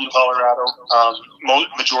distilled in Colorado.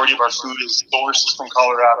 Majority of our food is sourced from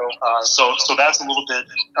Colorado. So that's a little bit.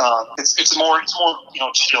 It's more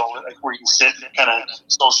chill, like where you can sit and kind of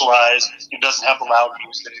socialize. It doesn't have the loud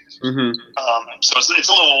music. Mm-hmm. So it's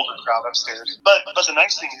a little older crowd upstairs. But the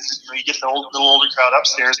nice thing is you get the little older crowd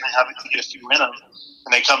upstairs and they get a few in them.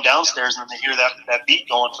 And they come downstairs and they hear that beat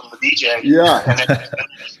going from the DJ. Yeah. And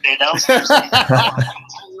they stay downstairs. I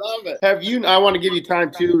love it. I want to give you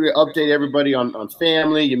time too to update everybody on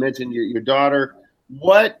family. You mentioned your daughter.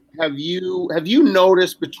 What have you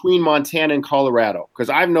noticed between Montana and Colorado? Because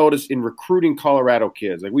I've noticed in recruiting Colorado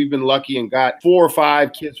kids, like we've been lucky and got 4 or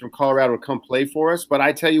 5 kids from Colorado to come play for us. But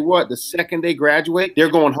I tell you what, the second they graduate, they're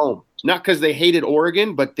going home. Not because they hated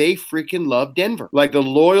Oregon, but they freaking love Denver. Like the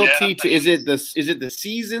loyalty to is it the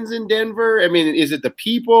seasons in Denver? I mean, is it the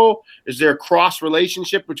people? Is there a cross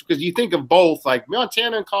relationship? Because you think of both, like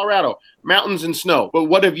Montana and Colorado, mountains and snow. But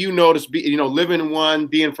what have you noticed? Living in one,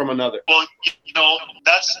 being from another. Well,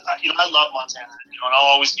 that's I love Montana. And I'll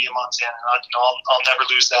always be a Montanan. I'll never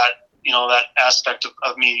lose that that aspect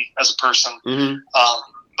of me as a person. Mm-hmm.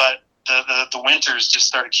 But the winters just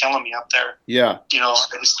started killing me up there. Yeah.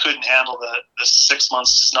 I just couldn't handle the 6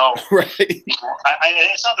 months of snow. Right.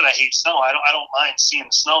 It's not that I hate snow. I don't mind seeing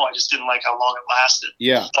the snow. I just didn't like how long it lasted.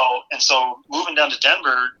 Yeah. So moving down to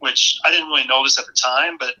Denver, which I didn't really notice at the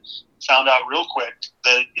time, but found out real quick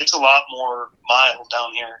that it's a lot more mild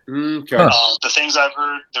down here. Okay. The things I've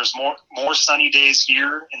heard, there's more sunny days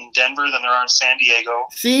here in Denver than there are in San Diego.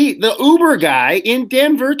 See, the Uber guy in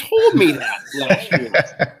Denver told me that last year.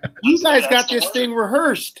 You guys got this thing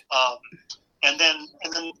rehearsed. And then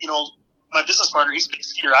my business partner, he's a big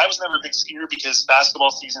skier. I was never a big skier because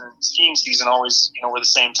basketball season and skiing season always, were the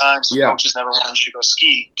same time. So coaches never wanted you to go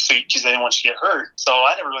ski because they didn't want you to get hurt. So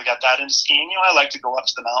I never really got that into skiing. I like to go up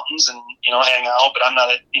to the mountains and, hang out, but I'm not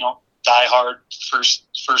a, die hard first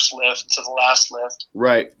lift to the last lift.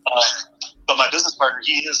 Right. But my business partner,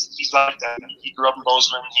 he's like that. He grew up in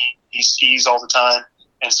Bozeman. He skis all the time.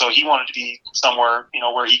 And so he wanted to be somewhere,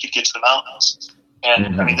 where he could get to the mountains.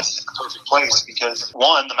 And I mean, this is the perfect place because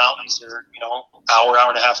 1, the mountains are, hour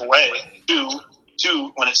and a half away.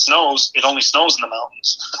 Two, when it snows, it only snows in the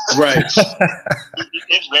mountains. Right.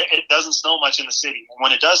 It doesn't snow much in the city. And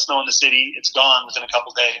when it does snow in the city, it's gone within a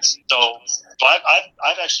couple days. So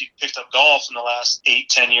I've actually picked up golf in the last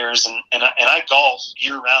 8-10 years, and I golf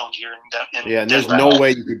year round here in and there's no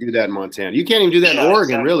way you could do that in Montana. You can't even do that in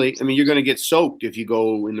Oregon, exactly. Really. I mean, you're going to get soaked if you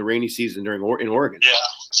go in the rainy season in Oregon. Yeah.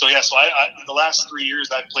 So I the last 3 years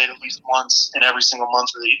I've played at least once in every single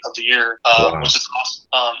month of the year, which is awesome.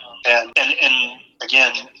 And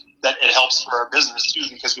again, that it helps for our business too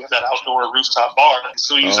because we have that outdoor rooftop bar. We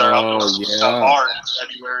still use our outdoor rooftop bar in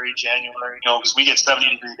February, January, because we get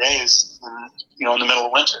 70-degree days in the middle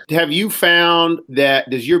of winter. Have you found that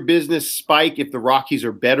does your business spike if the Rockies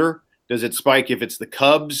are better? Does it spike if it's the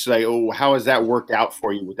Cubs? How has that worked out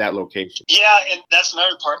for you with that location? Yeah, and that's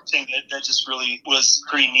another thing that just really was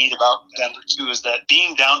pretty neat about Denver too, is that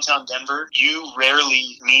being downtown Denver, you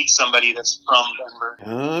rarely meet somebody that's from Denver.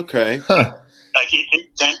 Okay. Huh.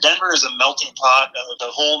 Denver is a melting pot of the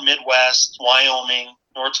whole Midwest, Wyoming,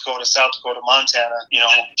 North Dakota, South Dakota, Montana,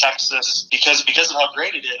 Texas, because of how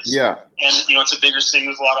great it is. Yeah. And, it's a bigger city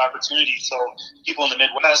with a lot of opportunity. So people in the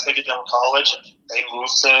Midwest, they get done with college and they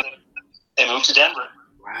move to Denver.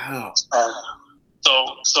 Wow.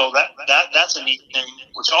 So that's a neat thing,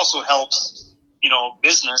 which also helps,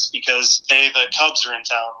 business because, say, the Cubs are in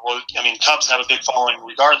town. Well, I mean, Cubs have a big following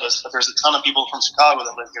regardless, but there's a ton of people from Chicago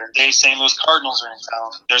that live here. St. Louis Cardinals are in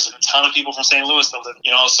town. There's a ton of people from St. Louis that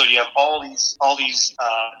live, so you have all these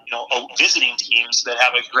visiting teams that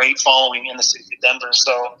have a great following in the city of Denver.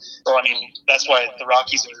 So I mean, that's why the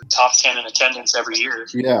Rockies are top 10 in attendance every year.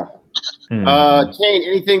 Yeah. Kane,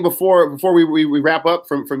 anything before we wrap up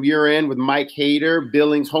from your end with Mike Hayter,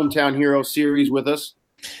 Billings Hometown Hero Series with us?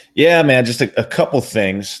 Yeah, man, just a couple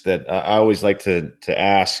things that I always like to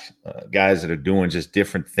ask guys that are doing just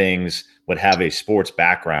different things but have a sports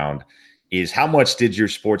background is how much did your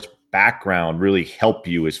sports background really help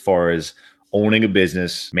you as far as owning a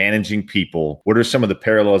business, managing people. What are some of the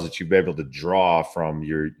parallels that you've been able to draw from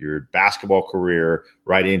your basketball career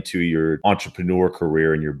right into your entrepreneur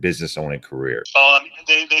career and your business owning career? Oh, I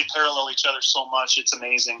mean, they parallel each other so much. It's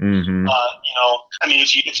amazing. Mm-hmm. I mean,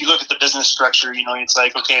 if you look at the business structure, it's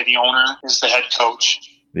like, okay, the owner is the head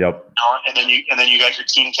coach. Yep. And then you got your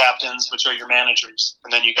team captains, which are your managers,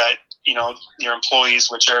 and then you got your employees,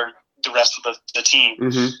 which are the rest of the team.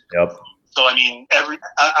 Mm-hmm. Yep. So I mean,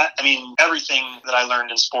 everything that I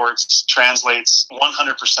learned in sports translates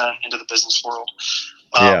 100% into the business world.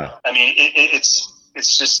 Yeah. I mean,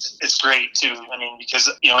 it's great too. I mean, because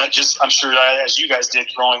I'm sure as you guys did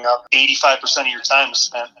growing up, 85% of your time was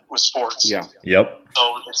spent with sports. Yeah. Yep.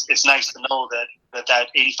 So it's nice to know that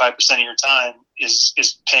 85% of your time is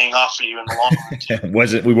paying off for you in the long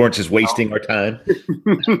run. We weren't just wasting our time.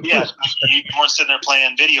 Yeah, you weren't sitting there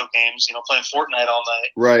playing video games, playing Fortnite all night.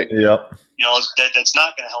 Right. Yep. That's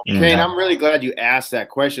not going to help you. Kane, I'm really glad you asked that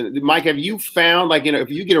question. Mike, have you found, if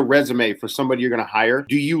you get a resume for somebody you're going to hire,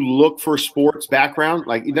 do you look for sports background?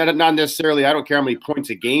 Like, not necessarily, I don't care how many points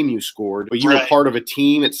a game you scored, but you were part of a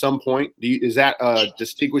team at some point. Is that a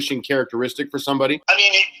distinguishing characteristic for somebody? I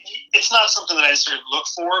mean, it's not something that I necessarily look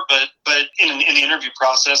for, but in the interview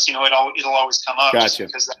process, it'll always come up. Gotcha.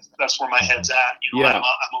 Because that's where my head's at. Yeah. I'm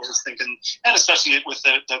always thinking, and especially with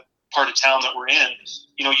the part of town that we're in,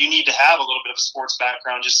 you need to have a little bit of a sports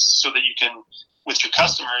background just so that you can, with your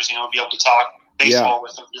customers, be able to talk baseball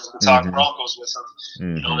with them, be able to talk Broncos with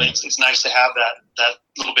them. Mm-hmm. It's nice to have that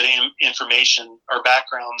little bit of information or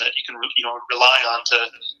background that you can rely on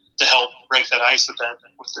to help break that ice with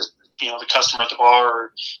the customer at the bar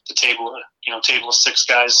or the table of six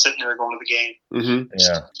guys sitting there going to the game. Mm-hmm.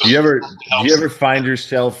 Yeah. Do you ever find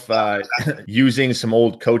yourself using some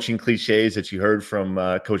old coaching cliches that you heard from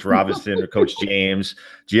Coach Robinson or Coach James?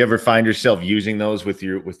 Do you ever find yourself using those with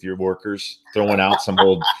your workers, throwing out some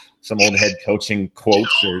old head coaching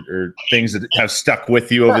quotes or things that have stuck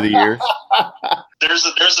with you over the years? There's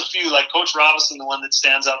a few, like Coach Robinson. The one that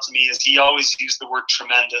stands out to me is he always used the word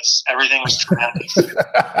tremendous. Everything was tremendous.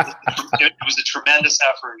 It was a tremendous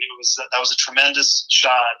effort. That was a tremendous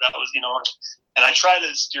shot. That was, and I try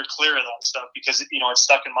to steer clear of that stuff because it's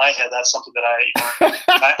stuck in my head. That's something that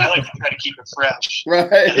I like to try to keep it fresh.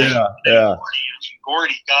 Right. Yeah.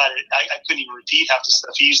 Gordy, God, I couldn't even repeat half the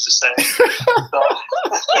stuff he used to say.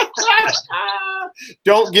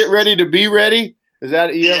 Don't get ready to be ready. Is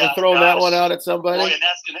that you ever thrown that one out at somebody? Boy, and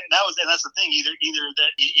that's the thing. Either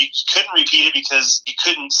that you couldn't repeat it because you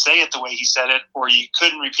couldn't say it the way he said it, or you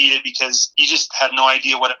couldn't repeat it because you just had no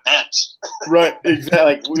idea what it meant. Right,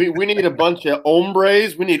 exactly. We need a bunch of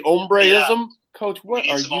hombres. We need hombreism. Yeah. Coach, what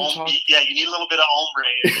are you talking? Yeah, you need a little bit of hombre.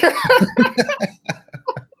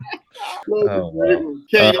 Oh,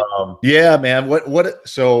 wow. Yeah, man. What?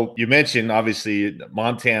 So you mentioned obviously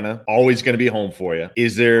Montana always going to be home for you.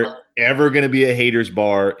 Is there ever going to be a haters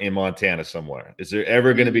bar in Montana somewhere? Is there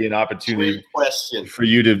ever going to be an opportunity for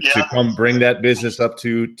you to come bring that business up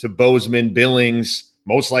to Bozeman, Billings?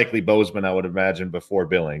 Most likely Bozeman, I would imagine, before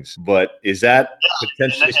Billings. But is that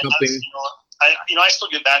potentially something? I still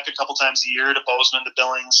get back a couple times a year to Bozeman, to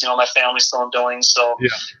Billings. My family's still in Billings, so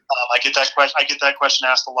I get that question. I get that question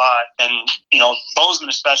asked a lot, and Bozeman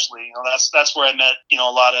especially. That's where I met a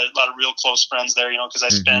lot of real close friends there. Because I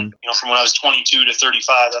spent from when I was 22 to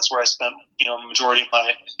 35. That's where I spent the majority of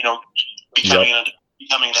my becoming an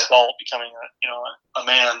adult, becoming a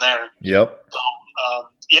man there. Yep. So,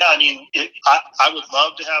 I mean, I would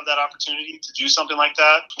love to have that opportunity to do something like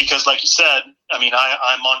that because, like you said, I mean,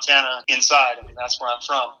 I'm Montana inside. I mean, that's where I'm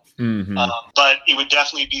from. Mm-hmm. But it would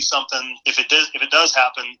definitely be something. If it does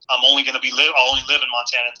happen, I'll only live in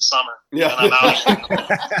Montana in the summer. Yeah. And I'm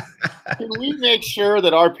out. Can we make sure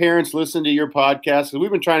that our parents listen to your podcast? Because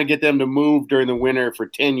we've been trying to get them to move during the winter for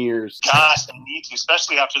 10 years. Gosh, they need to,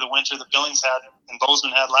 especially after the winter that Billings had and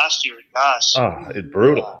Bozeman had last year. Gosh. Oh, it's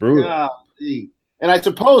brutal. Yeah. And I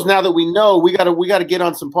suppose now that we know, we got to get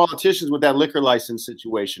on some politicians with that liquor license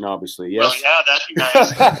situation. Obviously, yes. Well, yeah, that'd be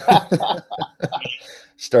nice.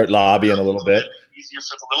 Start lobbying a little bit. Easier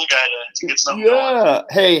for the little guy to get something going.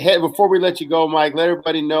 Hey, before we let you go, Mike, let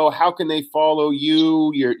everybody know how can they follow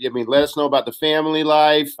you. Let us know about the family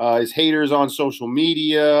life. Is haters on social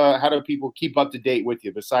media? How do people keep up to date with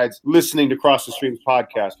you besides listening to Cross the Streams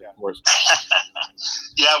podcast, of course?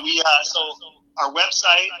 Yeah, we so Our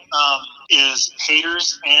website is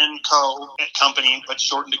Haters and Co. Company, but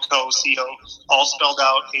shortened to Co. All spelled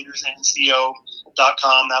out.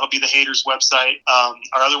 HatersandCO.com. That'll be the Haters website. Our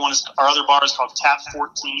other bar is called Tap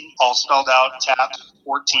 14. All spelled out.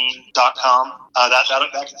 Tap14.com. That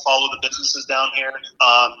can follow the businesses down here.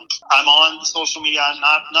 I'm on social media.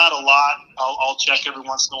 Not a lot. I'll check every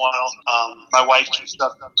once in a while. My wife keeps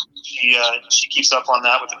up. She keeps up on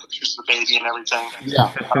that with the pictures of the baby and everything.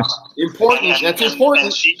 Yeah, important. That's important.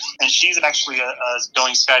 And she's actually a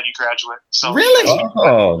Billings Skyview graduate. So really,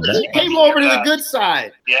 nice. she came over to the good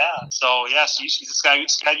side. Yeah. So she's a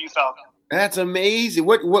Skyview Falcon. That's amazing.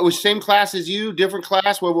 What was same class as you? Different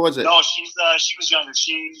class? What was it? No, she was younger.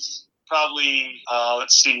 She's probably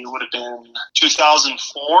it would have been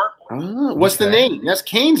 2004. Oh, what's the name? That's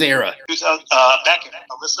Kane's era. Beckett,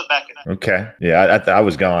 Alyssa Beckett. Okay, yeah, I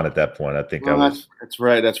was gone at that point. I think I was. That's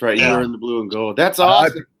right. Yeah. You were in the blue and gold. That's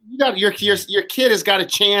awesome. You got your kid has got a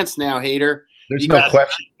chance now, Hater. There's no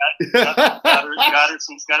question. Got her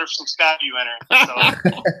some Skyview in her. So.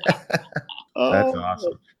 That's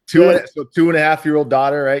awesome. 2.5-year-old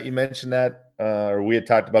daughter, right? You mentioned that, or we had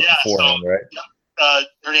talked about beforehand, right?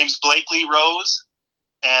 Her name's Blakely Rose,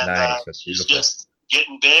 and nice. That's she's beautiful. just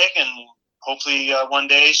getting big, and hopefully one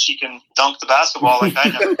day she can dunk the basketball like I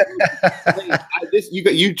know.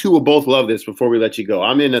 You two will both love this. Before we let you go,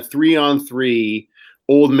 I'm in a 3-on-3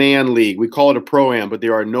 old man league. We call it a pro-am, but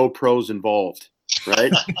there are no pros involved.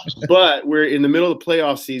 Right, but we're in the middle of the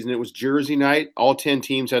playoff season. It was jersey night. All 10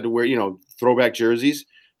 teams had to wear, throwback jerseys.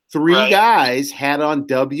 3 guys had on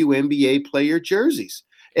WNBA player jerseys.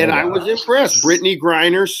 And I was impressed. Brittany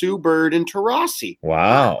Griner, Sue Bird, and Taurasi.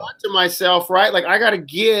 Wow. I thought to myself, right, like I got to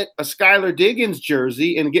get a Skylar Diggins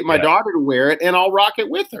jersey and get my daughter to wear it, and I'll rock it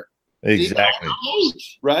with her. Exactly.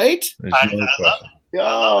 Right?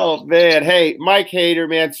 Oh, man. Hey, Mike Hater,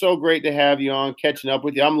 man, so great to have you on, catching up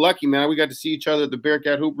with you. I'm lucky, man. We got to see each other at the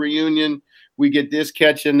Bearcat Hoop reunion. We get this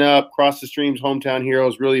catching up. Cross the Streams, Hometown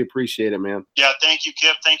Heroes. Really appreciate it, man. Yeah, thank you,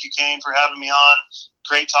 Kip. Thank you, Kane, for having me on.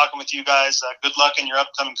 Great talking with you guys. Good luck in your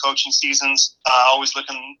upcoming coaching seasons. Always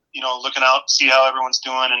looking out, see how everyone's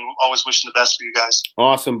doing, and always wishing the best for you guys.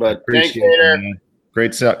 Awesome, bud. Thanks, Appreciate it, man.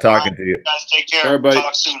 Great talking to you. Guys, take care. Everybody.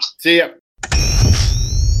 Talk soon. See ya.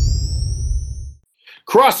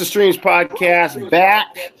 Cross the Streams podcast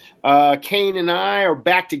back. Kane and I are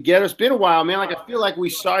back together. It's been a while, man. Like I feel like we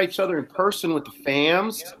saw each other in person with the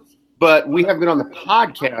fams, but we have been on the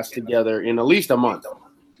podcast together in at least a month.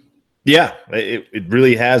 Yeah, it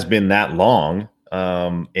really has been that long.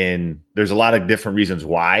 And there's a lot of different reasons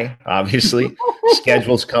why, obviously.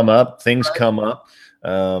 Schedules come up, things come up.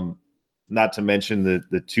 Not to mention the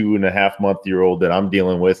 2.5-month-old that I'm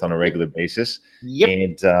dealing with on a regular basis. Yep.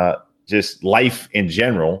 And just life in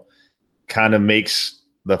general kind of makes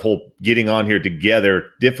the whole getting on here together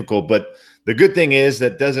difficult. But the good thing is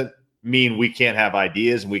that doesn't mean we can't have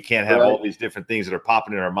ideas and we can't have all these different things that are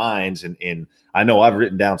popping in our minds. And I know I've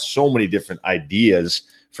written down so many different ideas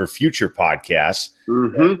for future podcasts.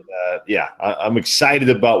 Mm-hmm. I'm excited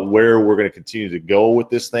about where we're going to continue to go with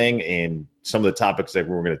this thing and some of the topics that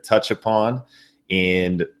we're going to touch upon.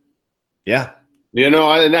 And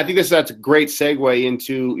and I think that's a great segue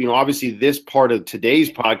into, obviously this part of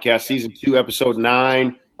today's podcast, season 2, episode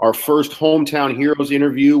 9, our first Hometown Heroes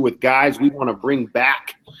interview with guys we want to bring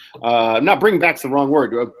back. Not bring back's the wrong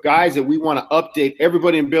word. Guys that we want to update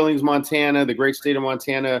everybody in Billings, Montana, the great state of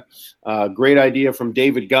Montana. Great idea from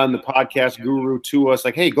David Gunn, the podcast guru, to us.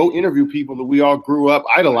 Like, hey, go interview people that we all grew up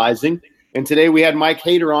idolizing. And today we had Mike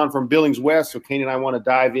Hater on from Billings West. So Kane and I want to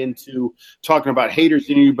dive into talking about Haters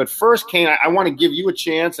in you. But first, Kane, I want to give you a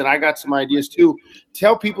chance, and I got some ideas too.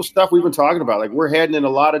 Tell people stuff we've been talking about. Like, we're heading in a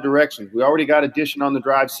lot of directions. We already got Edition on the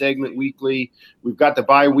Drive segment weekly. We've got the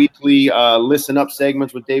bi-weekly Listen Up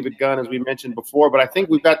segments with David Gunn, as we mentioned before. But I think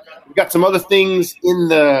we've got some other things in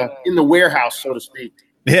the warehouse, so to speak.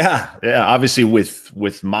 Yeah. Obviously,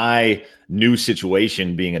 with my new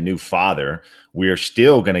situation being a new father, we are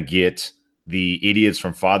still going to get the Idiots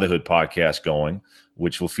from Fatherhood podcast going,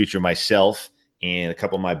 which will feature myself and a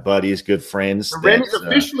couple of my buddies, good friends. Rennie's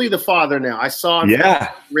officially the father now. I saw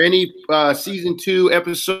Rennie season 2,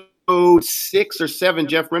 episode 6 or 7.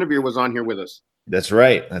 Jeff Rennebeer was on here with us. That's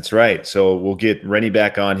right. So we'll get Rennie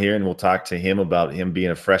back on here and we'll talk to him about him being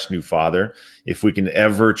a fresh new father. If we can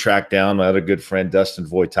ever track down my other good friend, Dustin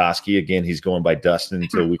Wojtowski, again, he's going by Dustin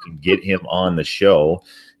until we can get him on the show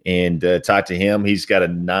and talk to him. He's got a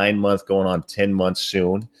 9-month going on 10 months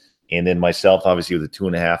soon. And then myself, obviously, with a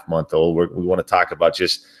 2.5-month-old, we want to talk about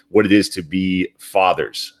just what it is to be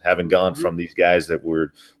fathers, having gone from these guys that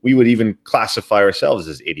we would even classify ourselves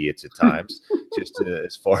as idiots at times, just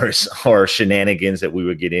as far as our shenanigans that we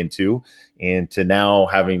would get into, and to now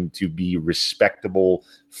having to be respectable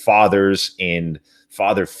fathers and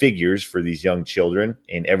father figures for these young children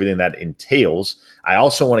and everything that entails. I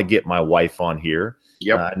also want to get my wife on here.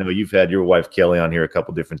 Yep. I know you've had your wife Kelly on here a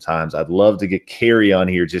couple different times. I'd love to get Carrie on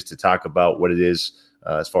here just to talk about what it is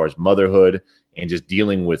as far as motherhood and just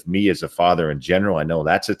dealing with me as a father in general. I know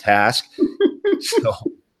that's a task. So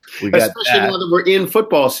we got especially now that we're in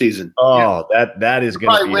football season. Oh, that is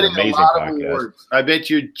going to be an amazing podcast. I bet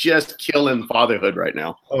you're just killing fatherhood right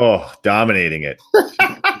now. Oh, dominating it.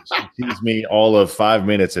 She sees me all of 5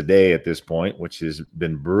 minutes a day at this point, which has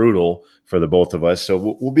been brutal for the both of us.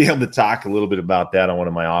 So we'll be able to talk a little bit about that on one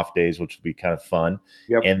of my off days, which will be kind of fun.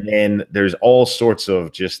 Yep. And then there's all sorts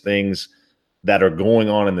of just things that are going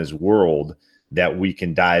on in this world that we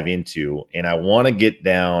can dive into. And I want to get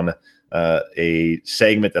down a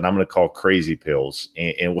segment that I'm going to call Crazy Pills.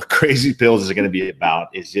 And what Crazy Pills is going to be about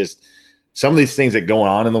is just some of these things that go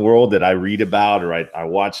on in the world that I read about or I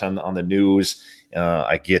watch on the news.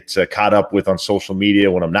 I get caught up with on social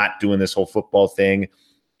media when I'm not doing this whole football thing.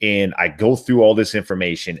 And I go through all this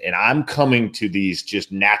information and I'm coming to these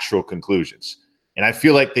just natural conclusions. And I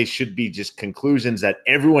feel like they should be just conclusions that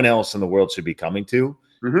everyone else in the world should be coming to.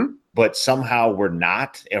 Mm-hmm. But somehow we're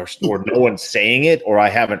not, or no one's saying it, or I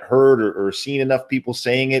haven't heard or seen enough people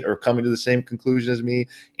saying it or coming to the same conclusion as me.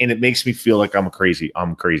 And it makes me feel like I'm crazy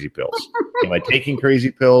pills. Am I taking crazy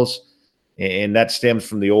pills? And that stems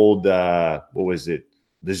from the old, what was it?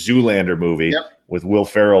 The Zoolander movie with Will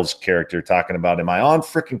Ferrell's character talking about, am I on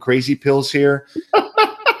freaking crazy pills here?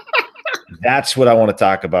 That's what I want to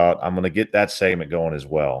talk about. I'm going to get that segment going as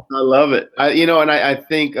well. I love it. I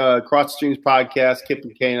think Cross the Streams podcast, Kip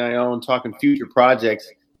and Kay and I own, talking future projects.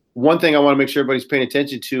 One thing I want to make sure everybody's paying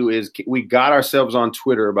attention to is we got ourselves on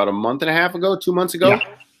Twitter about a month and a half ago, 2 months ago.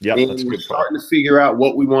 Yeah, that's we're starting to figure out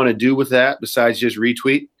what we want to do with that besides just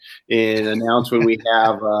retweet and announce when we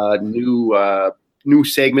have new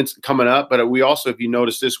segments coming up. But we also, if you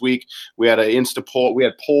notice this week, we had an Insta poll. We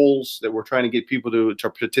had polls that we're trying to get people to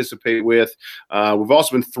participate with. We've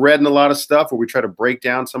also been threading a lot of stuff where we try to break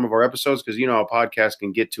down some of our episodes because, a podcast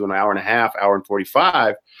can get to an hour and a half, hour and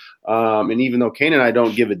 45. And even though Kane and I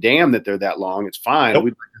don't give a damn that they're that long, it's fine. Nope.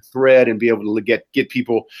 We'd like to thread and be able to get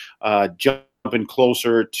people jumping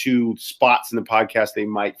closer to spots in the podcast they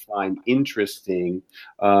might find interesting.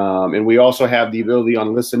 And we also have the ability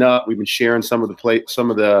on Listen Up. We've been sharing some of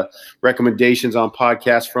the recommendations on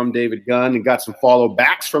podcasts from David Gunn and got some follow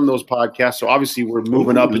backs from those podcasts. So obviously we're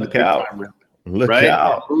moving up in the time. Look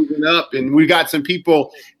out. Moving up. And we got some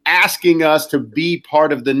people asking us to be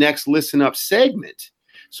part of the next Listen Up segment.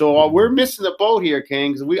 So we're missing the boat here,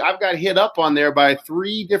 Kings. I've got hit up on there by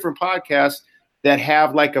 3 different podcasts that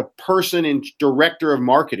have like a person and director of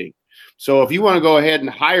marketing. So if you want to go ahead and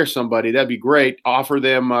hire somebody, that'd be great. Offer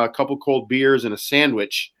them a couple cold beers and a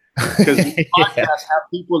sandwich because podcasts have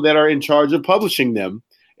people that are in charge of publishing them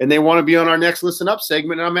and they want to be on our next Listen Up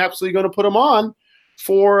segment. And I'm absolutely going to put them on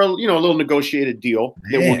for a little negotiated deal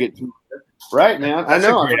that we'll get to. Right, man. That's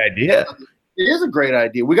a great idea. It is a great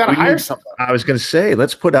idea. We got to hire somebody. I was going to say,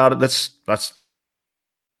 let's put out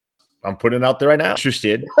I'm putting it out there right now.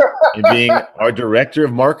 Interested in being our director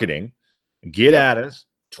of marketing. Get at us,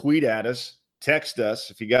 tweet at us, text us.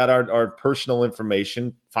 If you got our personal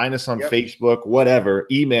information, find us on Facebook, whatever,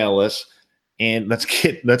 email us, and let's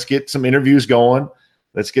get some interviews going.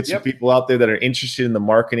 Let's get some people out there that are interested in the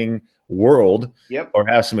marketing world or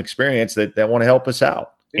have some experience that want to help us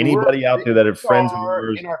out. And anybody out there that are friends of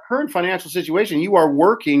yours. In our current financial situation, you are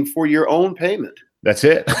working for your own payment. That's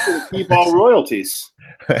it. Keep all royalties.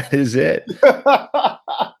 That is it.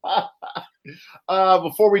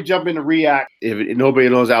 Before we jump into React, if nobody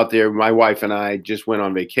knows out there, my wife and I just went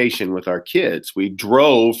on vacation with our kids. We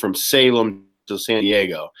drove from Salem to San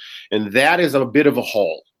Diego, and that is a bit of a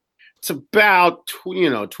haul. It's about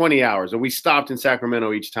 20 hours, and we stopped in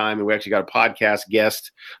Sacramento each time, and we actually got a podcast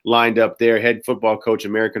guest lined up there, head football coach,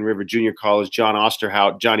 American River Junior College, John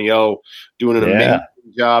Osterhout, Johnny O, doing an amazing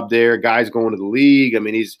job there. Guys going to the league. I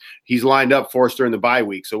mean, he's lined up for us during the bye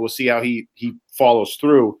week, so we'll see how he follows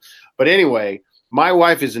through. But anyway, my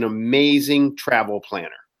wife is an amazing travel planner.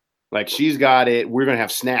 Like, she's got it. We're going to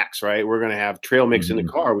have snacks, right? We're going to have trail mix in the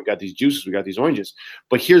car. We got these juices. We got these oranges.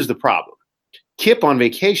 But here's the problem. Kip on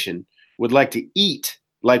vacation would like to eat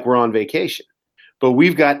like we're on vacation. But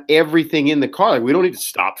we've got everything in the car. Like, we don't need to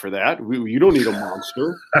stop for that. You don't need a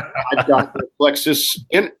Monster. I've got the Lexus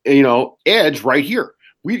Edge right here.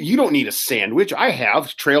 You don't need a sandwich. I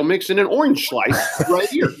have trail mix and an orange slice right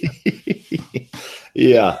here.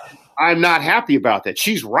 Yeah. I'm not happy about that.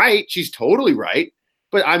 She's right. She's totally right.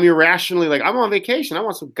 But I'm irrationally like, I'm on vacation. I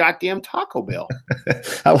want some goddamn Taco Bell.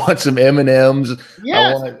 I want some M&Ms.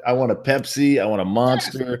 Yes. I want a Pepsi. I want a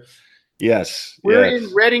Monster. Yes. We're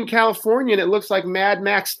in Redding, California, and it looks like Mad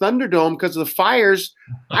Max Thunderdome because of the fires.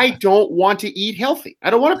 I don't want to eat healthy. I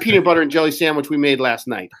don't want a peanut butter and jelly sandwich we made last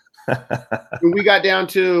night. When we got down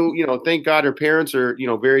to, thank God her parents are,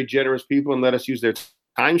 very generous people and let us use their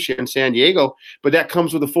timeshare in San Diego, but that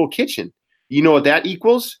comes with a full kitchen. You know what that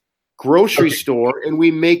equals? Grocery store, and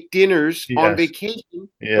we make dinners on vacation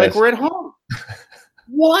like we're at home.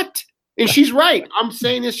 What? And she's right. I'm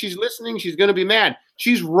saying this. She's listening. She's going to be mad.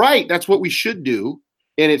 She's right. That's what we should do,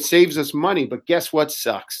 and it saves us money. But guess what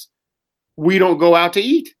sucks? We don't go out to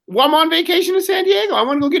eat. Well, I'm on vacation in San Diego. I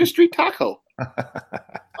want to go get a street taco.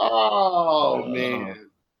 Oh, man.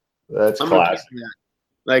 That's classic.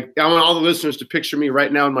 Like, I want all the listeners to picture me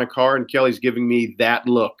right now in my car, and Kelly's giving me that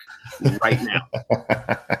look right now.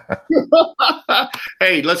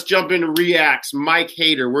 Hey, let's jump into reacts. Mike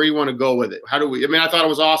Hader, where do you want to go with it? I thought it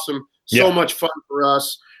was awesome. So much fun for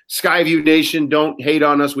us. Skyview Nation, don't hate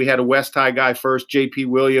on us. We had a West High guy first. JP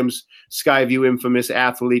Williams, Skyview infamous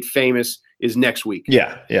athlete, famous, is next week.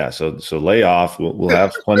 Yeah. So lay off. We'll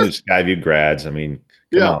have plenty of Skyview grads. I mean,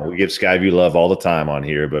 come on, we give Skyview love all the time on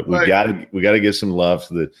here, but we got to give some love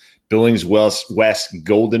to the Billings West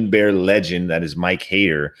Golden Bear legend that is Mike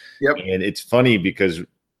Hader. Yep. And it's funny because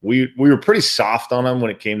we were pretty soft on him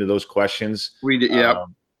when it came to those questions. We did, yeah.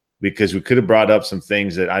 Because we could have brought up some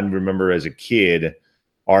things that I remember as a kid.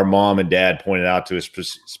 Our mom and dad pointed out to us,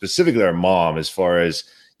 specifically our mom, as far as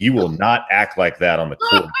you will not act like that on the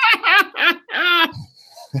court.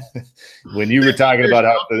 When you were talking about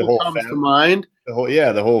how the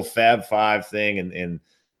whole Fab Five thing and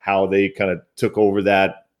how they kind of took over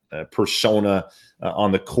that persona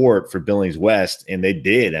on the court for Billings West, and they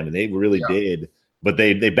did. I mean, they really did. But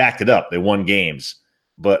they backed it up. They won games.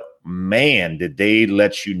 But man, did they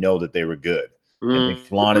let you know that they were good. And they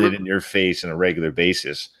flaunted it in your face on a regular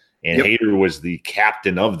basis. And Hader was the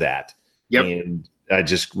captain of that. Yep. And I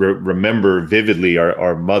just remember vividly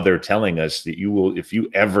our mother telling us that if you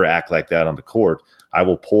ever act like that on the court, I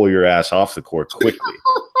will pull your ass off the court quickly.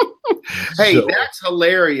 Hey, that's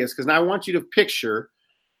hilarious, because now I want you to picture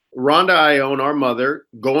Rhonda Ione, our mother,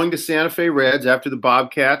 going to Santa Fe Reds after the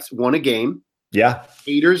Bobcats won a game. Yeah.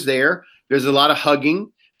 Hader's there. There's a lot of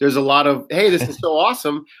hugging. There's a lot of, hey, this is so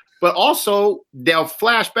awesome. But also, they'll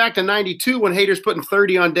flash back to 92 when Hader's putting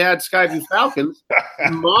 30 on Dad's Skyview Falcons.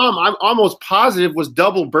 Mom, I'm almost positive, was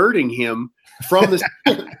double birding him from the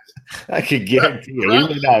 – I can guarantee you. You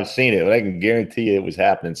may not have seen it, but I can guarantee you it was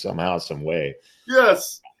happening somehow, some way.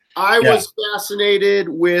 Yes. I was fascinated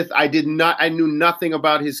with – I knew nothing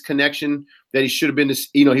about his connection that he should have been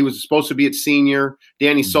 – he was supposed to be at senior.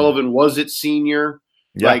 Danny Sullivan was at senior.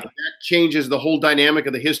 Yeah. Like, that changes the whole dynamic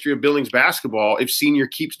of the history of Billings basketball if senior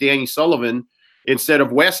keeps Danny Sullivan instead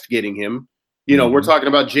of West getting him. We're talking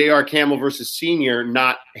about J.R. Campbell versus senior,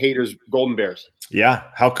 not Hader's Golden Bears. Yeah.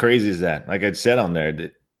 How crazy is that? Like I said on there,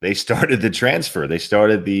 that they started the transfer. They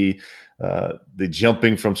started the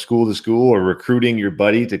jumping from school to school or recruiting your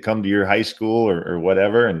buddy to come to your high school or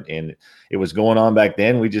whatever. And it was going on back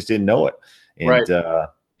then. We just didn't know it. And,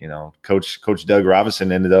 Coach Doug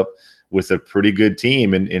Robinson ended up with a pretty good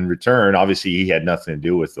team in return. Obviously, he had nothing to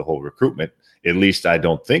do with the whole recruitment. At least I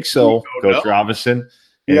don't think so. Coach Robinson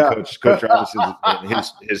and Coach Robinson and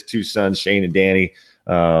his two sons, Shane and Danny.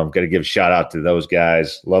 Got to give a shout out to those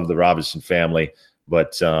guys. Love the Robinson family.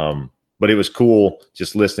 But it was cool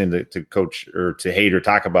just listening to Coach or to Hader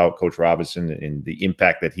talk about Coach Robinson and the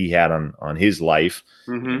impact that he had on his life.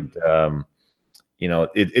 And,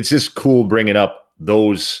 it's just cool bringing up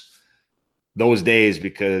those days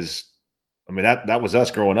because I mean, that was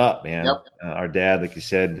us growing up, man. Yep. Our dad, like you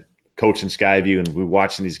said, coaching Skyview, and we're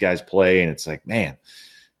watching these guys play, and it's like, man,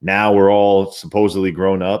 now we're all supposedly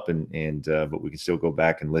grown up, and but we can still go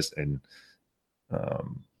back and listen.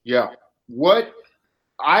 What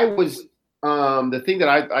I was the thing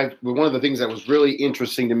that one of the things that was really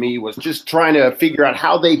interesting to me was just trying to figure out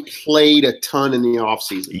how they played a ton in the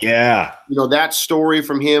offseason. Yeah. That story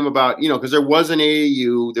from him about, because there was an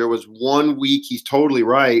AAU, there was 1 week, he's totally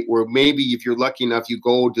right, where maybe if you're lucky enough, you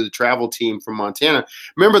go to the travel team from Montana.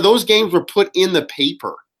 Remember, those games were put in the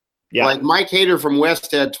paper. Yeah. Like Mike Hader from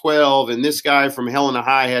West had 12, and this guy from Helena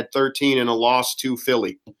High had 13 and a loss to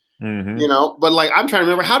Philly. But like, I'm trying to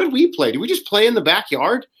remember, how did we play? Did we just play in the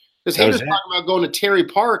backyard? Because Hader's talking about going to Terry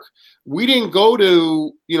Park. We didn't go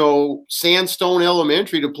to, Sandstone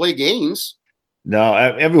Elementary to play games. No,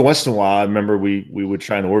 every once in a while, I remember we would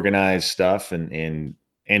try and organize stuff and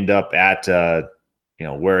end up at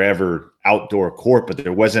wherever outdoor court, but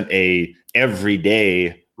there wasn't a every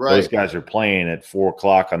day. Right. Those guys are playing at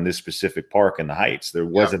 4:00 on this specific park in the Heights. There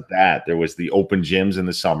wasn't that. There was the open gyms in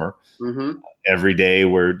the summer every day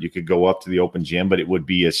where you could go up to the open gym, but it would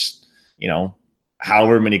be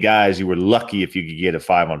however many guys. You were lucky if you could get a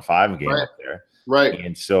 5-on-5 game up there. Right.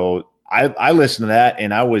 And so I listened to that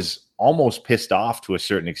and I was almost pissed off to a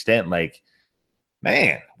certain extent. Like,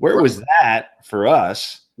 man, where was that for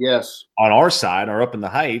us? Yes. On our side or up in the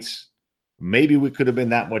Heights? Maybe we could have been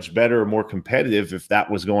that much better or more competitive if that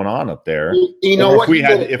was going on up there. You know what?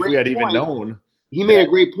 If we had even known. He made a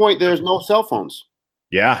great point. There's no cell phones.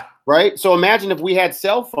 Yeah. Right. So imagine if we had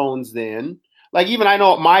cell phones then. Like even I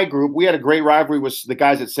know at my group, we had a great rivalry with the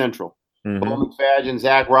guys at Central. Bo McFadden,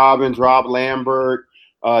 Zach Robbins, Rob Lambert,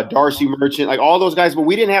 Darcy Merchant, like all those guys. But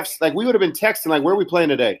we didn't have we would have been texting like, where are we playing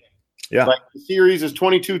today? Yeah. Like the series is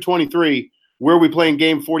 22-23. Where are we playing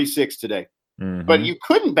game 46 today? But you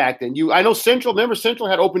couldn't back then. I know Central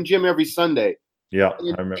had open gym every Sunday. Yeah, I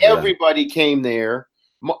remember everybody came there.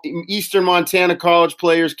 Eastern Montana college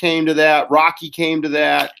players came to that. Rocky came to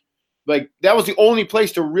that. Like that was the only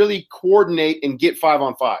place to really coordinate and get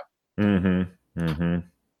 5-on-5.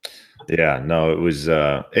 Yeah, no, it was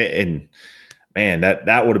and man,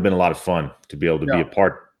 that would have been a lot of fun to be able to be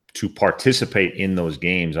to participate in those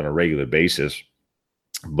games on a regular basis.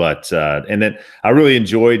 But and then I really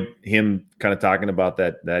enjoyed him kind of talking about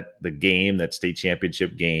the game, that state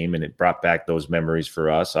championship game, and it brought back those memories for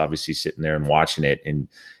us, obviously sitting there and watching it. And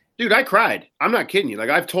dude, I cried. I'm not kidding you.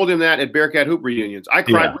 Like I've told him that at Bearcat Hoop reunions. I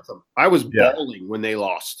cried with him. I was bawling when they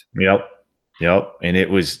lost. Yep. And it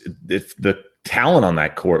was the talent on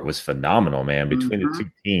that court was phenomenal, man. Between the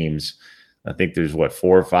two teams, I think there's 4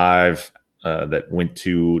 or 5 that went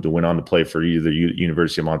on to play for either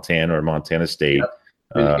University of Montana or Montana State.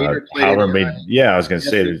 I was going to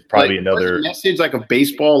say there's probably another message like a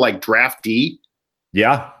baseball like draftee.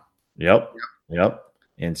 Yeah. Yep.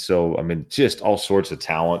 And so I mean, just all sorts of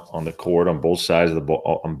talent on the court on both sides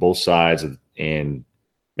and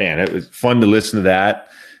man, it was fun to listen to that.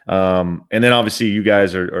 And then obviously you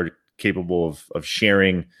guys are capable of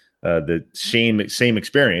sharing the same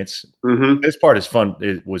experience. This part is fun.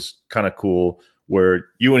 It was kind of cool where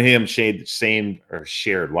you and him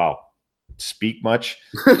shared. Wow. Speak much.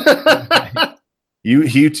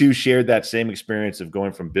 You two shared that same experience of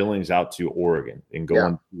going from Billings out to Oregon and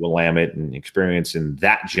going to Willamette and experiencing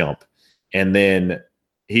that jump. And then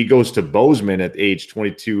he goes to Bozeman at age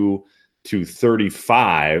 22 to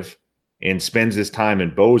 35 and spends his time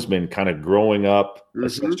in Bozeman kind of growing up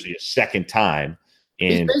essentially a second time.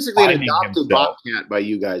 And he's basically an adopted Bobcat by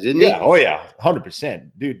you guys, isn't he? Yeah. Oh, yeah. 100%.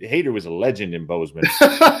 Dude, Hader was a legend in Bozeman.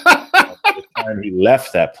 By the time he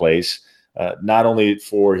left that place. Not only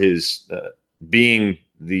for his being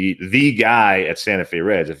the guy at Santa Fe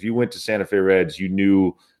Reds. If you went to Santa Fe Reds, you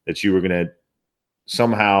knew that you were going to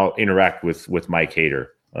somehow interact with Mike Hader,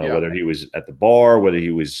 whether he was at the bar, whether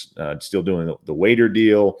he was still doing the waiter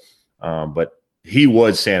deal. But he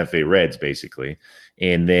was Santa Fe Reds, basically.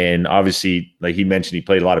 And then, obviously, like he mentioned, he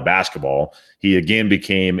played a lot of basketball. He, again,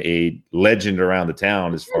 became a legend around the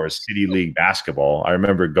town as far as City League basketball. I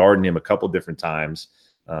remember guarding him a couple different times.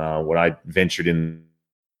 When I ventured in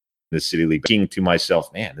the City League, thinking to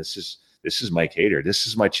myself, man, this is Mike Hader. This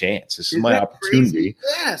is my chance. This is my opportunity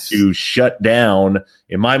to shut down.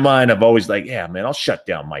 In my mind, I've always like, yeah, man, I'll shut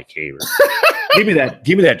down Mike Hader. give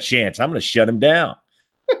me that chance. I'm going to shut him down.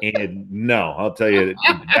 And no, I'll tell you,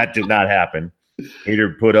 that did not happen.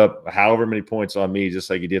 Hader put up however many points on me, just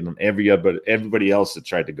like he did on everybody else that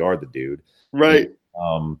tried to guard the dude. Right.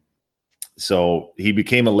 So he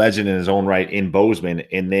became a legend in his own right in Bozeman,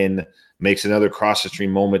 and then makes another cross the stream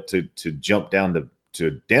moment to jump down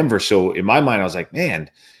to Denver. So in my mind, I was like, man,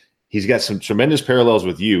 he's got some tremendous parallels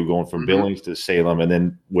with you going from Billings to Salem. And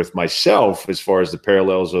then with myself, as far as the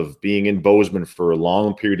parallels of being in Bozeman for a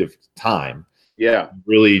long period of time. Yeah.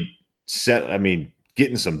 Really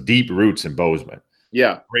getting some deep roots in Bozeman.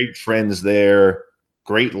 Yeah. Great friends there,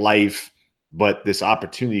 great life. But this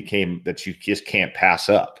opportunity came that you just can't pass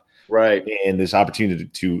up. Right. And this opportunity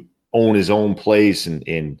to own his own place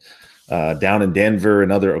and down in Denver,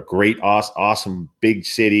 another great, awesome big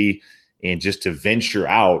city, and just to venture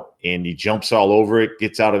out, and he jumps all over it,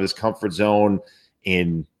 gets out of his comfort zone,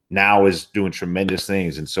 and now is doing tremendous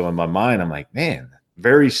things. And so in my mind, I'm like, man,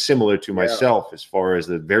 very similar to myself as far as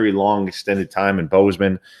the very long extended time in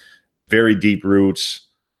Bozeman, very deep roots,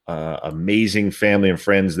 amazing family and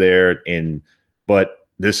friends there. But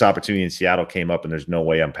this opportunity in Seattle came up, and there's no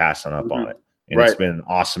way I'm passing up on it. and it's been an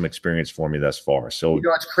awesome experience for me thus far. So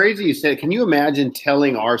it's crazy you said. Can you imagine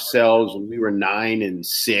telling ourselves when we were 9 and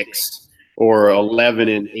 6 or 11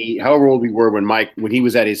 and 8, however old we were when he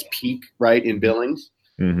was at his peak, right, in Billings?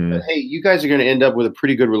 Mm-hmm. But, hey, you guys are going to end up with a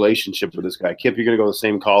pretty good relationship with this guy. Kip, you're going to go to the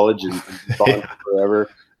same college and be bonded forever.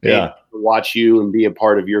 Yeah. And watch you and be a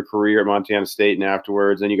part of your career at Montana State, and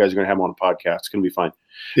afterwards, then you guys are going to have him on a podcast. It's going to be fun.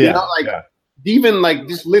 Yeah. Even like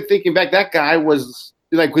just thinking back, that guy was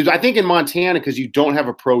like, because I think in Montana, because you don't have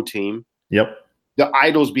a pro team. Yep. The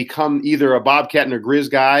idols become either a Bobcat and a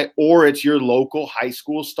Grizz guy, or it's your local high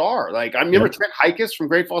school star. Like I remember Trent Hikus from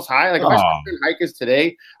Great Falls High. Like if I saw Trent Hikus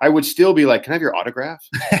today, I would still be like, "Can I have your autograph?"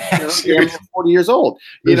 I'm 40 years old.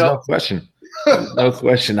 No question. No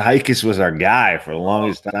question. Hikus was our guy for the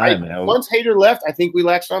longest time. Once Hader left, I think we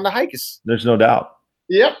latched on to Hikus. There's no doubt.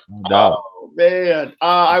 Yep. No doubt. Oh, man.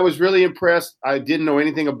 I was really impressed. I didn't know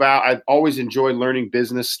anything about – I always enjoyed learning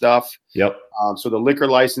business stuff. Yep. So the liquor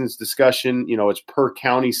license discussion, it's per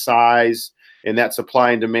county size, and that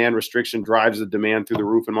supply and demand restriction drives the demand through the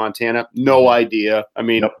roof in Montana. No idea. I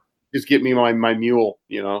mean, just get me my mule,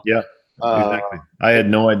 Yeah. Exactly. I had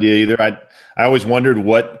no idea either. I always wondered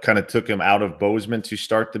what kind of took him out of Bozeman to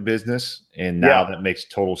start the business, and now that makes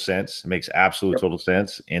total sense. It makes absolute total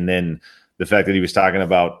sense. And then the fact that he was talking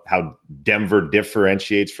about how Denver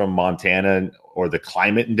differentiates from Montana or the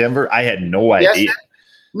climate in Denver, I had no idea.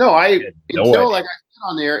 Until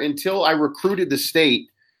I recruited the state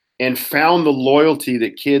and found the loyalty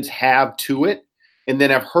that kids have to it. And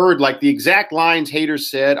then I've heard like the exact lines Hader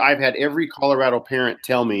said. I've had every Colorado parent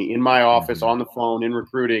tell me in my office, on the phone, in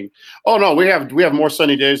recruiting, "Oh no, we have more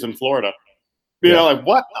sunny days than Florida." Like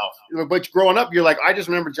what? But growing up, you're like, I just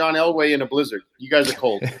remember John Elway in a blizzard. You guys are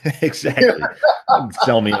cold. Exactly.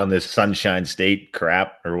 Sell me on this Sunshine State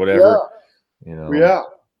crap or whatever. Yeah.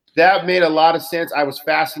 That made a lot of sense. I was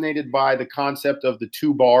fascinated by the concept of the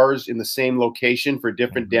 2 bars in the same location for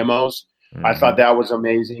different demos. I thought that was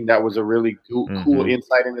amazing. That was a really cool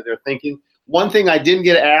insight into their thinking. One thing I didn't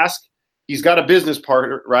get to ask, he's got a business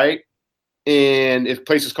partner, right? And his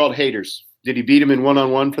place is called Haters. Did he beat him in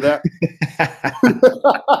one-on-one for that?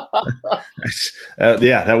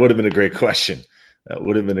 That would have been a great question. I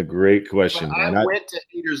went to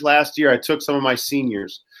Haters last year. I took some of my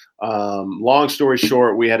seniors. Long story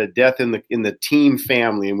short, we had a death in the team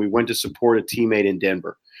family, and we went to support a teammate in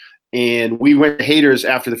Denver. And we went to Haters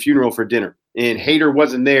after the funeral for dinner. And Hader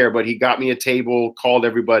wasn't there, but he got me a table, called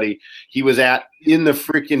everybody. He was in the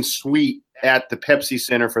freaking suite at the Pepsi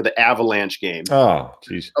Center for the Avalanche game. Oh,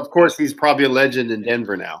 geez. Of course, he's probably a legend in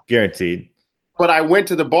Denver now. Guaranteed. But I went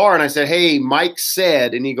to the bar and I said, "Hey, Mike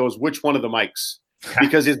said," and he goes, "Which one of the Mikes?"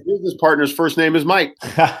 Because his business partner's first name is Mike.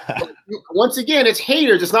 Once again, it's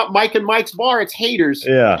Haters. It's not Mike and Mike's bar. It's Haters.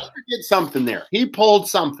 Yeah. He did something there. He pulled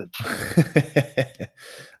something.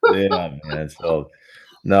 Yeah, man. So,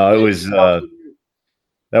 no, it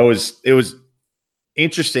was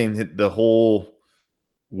interesting. The whole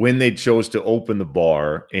when they chose to open the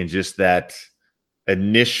bar and just that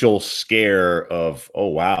initial scare of, oh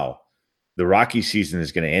wow, the Rocky season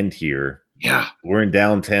is going to end here. Yeah, we're in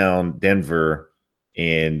downtown Denver,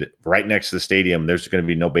 and right next to the stadium, there's going to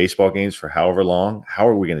be no baseball games for however long. How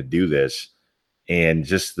are we going to do this? And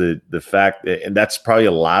just the fact that, and that's probably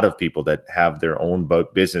a lot of people that have their own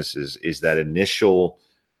businesses, is that initial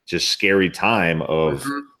just scary time of,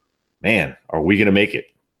 man, are we going to make it?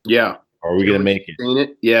 Yeah. Are we going to make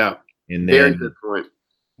it? Yeah. And very then good point.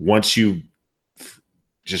 Once you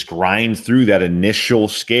just grind through that initial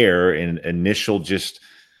scare and initial just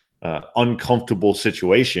uncomfortable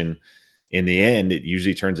situation, in the end, it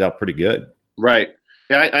usually turns out pretty good. Right.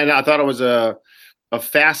 Yeah. I thought it was a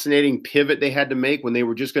fascinating pivot they had to make when they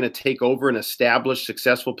were just going to take over an established,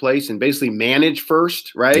 successful place and basically manage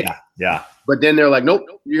first, right? Yeah. But then they're like, nope,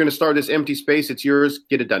 you're going to start this empty space. It's yours.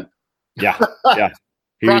 Get it done. Yeah.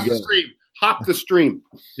 Cross the stream. Hop the stream.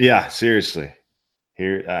 Yeah, seriously.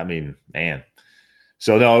 Man.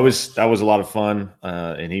 So, no, that was a lot of fun.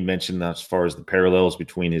 And he mentioned that as far as the parallels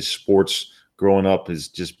between his sports growing up, is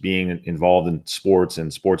just being involved in sports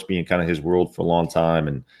and sports being kind of his world for a long time,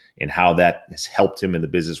 and how that has helped him in the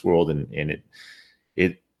business world. And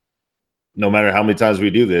it no matter how many times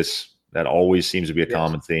we do this, that always seems to be a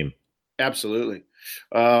common theme. Absolutely.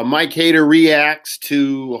 Mike Hader reacts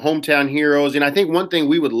to hometown heroes. And I think one thing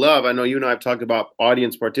we would love, I know you and I have talked about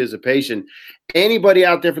audience participation. Anybody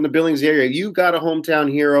out there from the Billings area, you got a hometown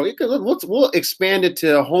hero, we'll expand it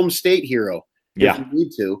to a home state hero if you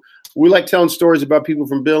need to. We like telling stories about people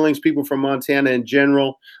from Billings, people from Montana in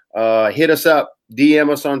general. Hit us up.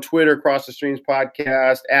 DM us on Twitter, Cross the Streams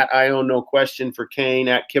Podcast, at I Own No Question for Kane,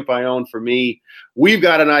 at Kip I Own for me. We've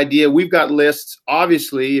got an idea. We've got lists.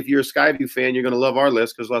 Obviously, if you're a Skyview fan, you're going to love our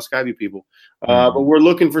list because a lot of Skyview people. But we're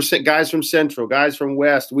looking for guys from Central, guys from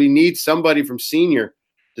West. We need somebody from Senior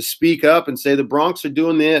to speak up and say the Bronx are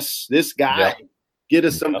doing this guy. Yeah. Get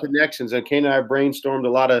us some connections. And Kane and I have brainstormed a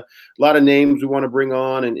lot of names we want to bring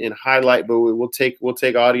on and highlight, but we'll take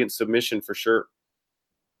audience submission for sure.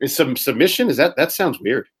 Is some submission? Is that sounds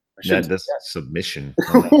weird? That's submission.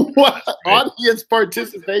 What? Audience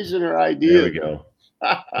participation or idea?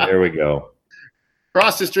 There we go.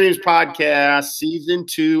 Cross the Streams Podcast, Season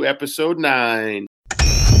 2, Episode 9.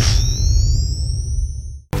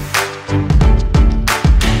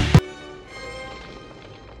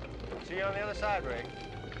 See you on the other side, Ray.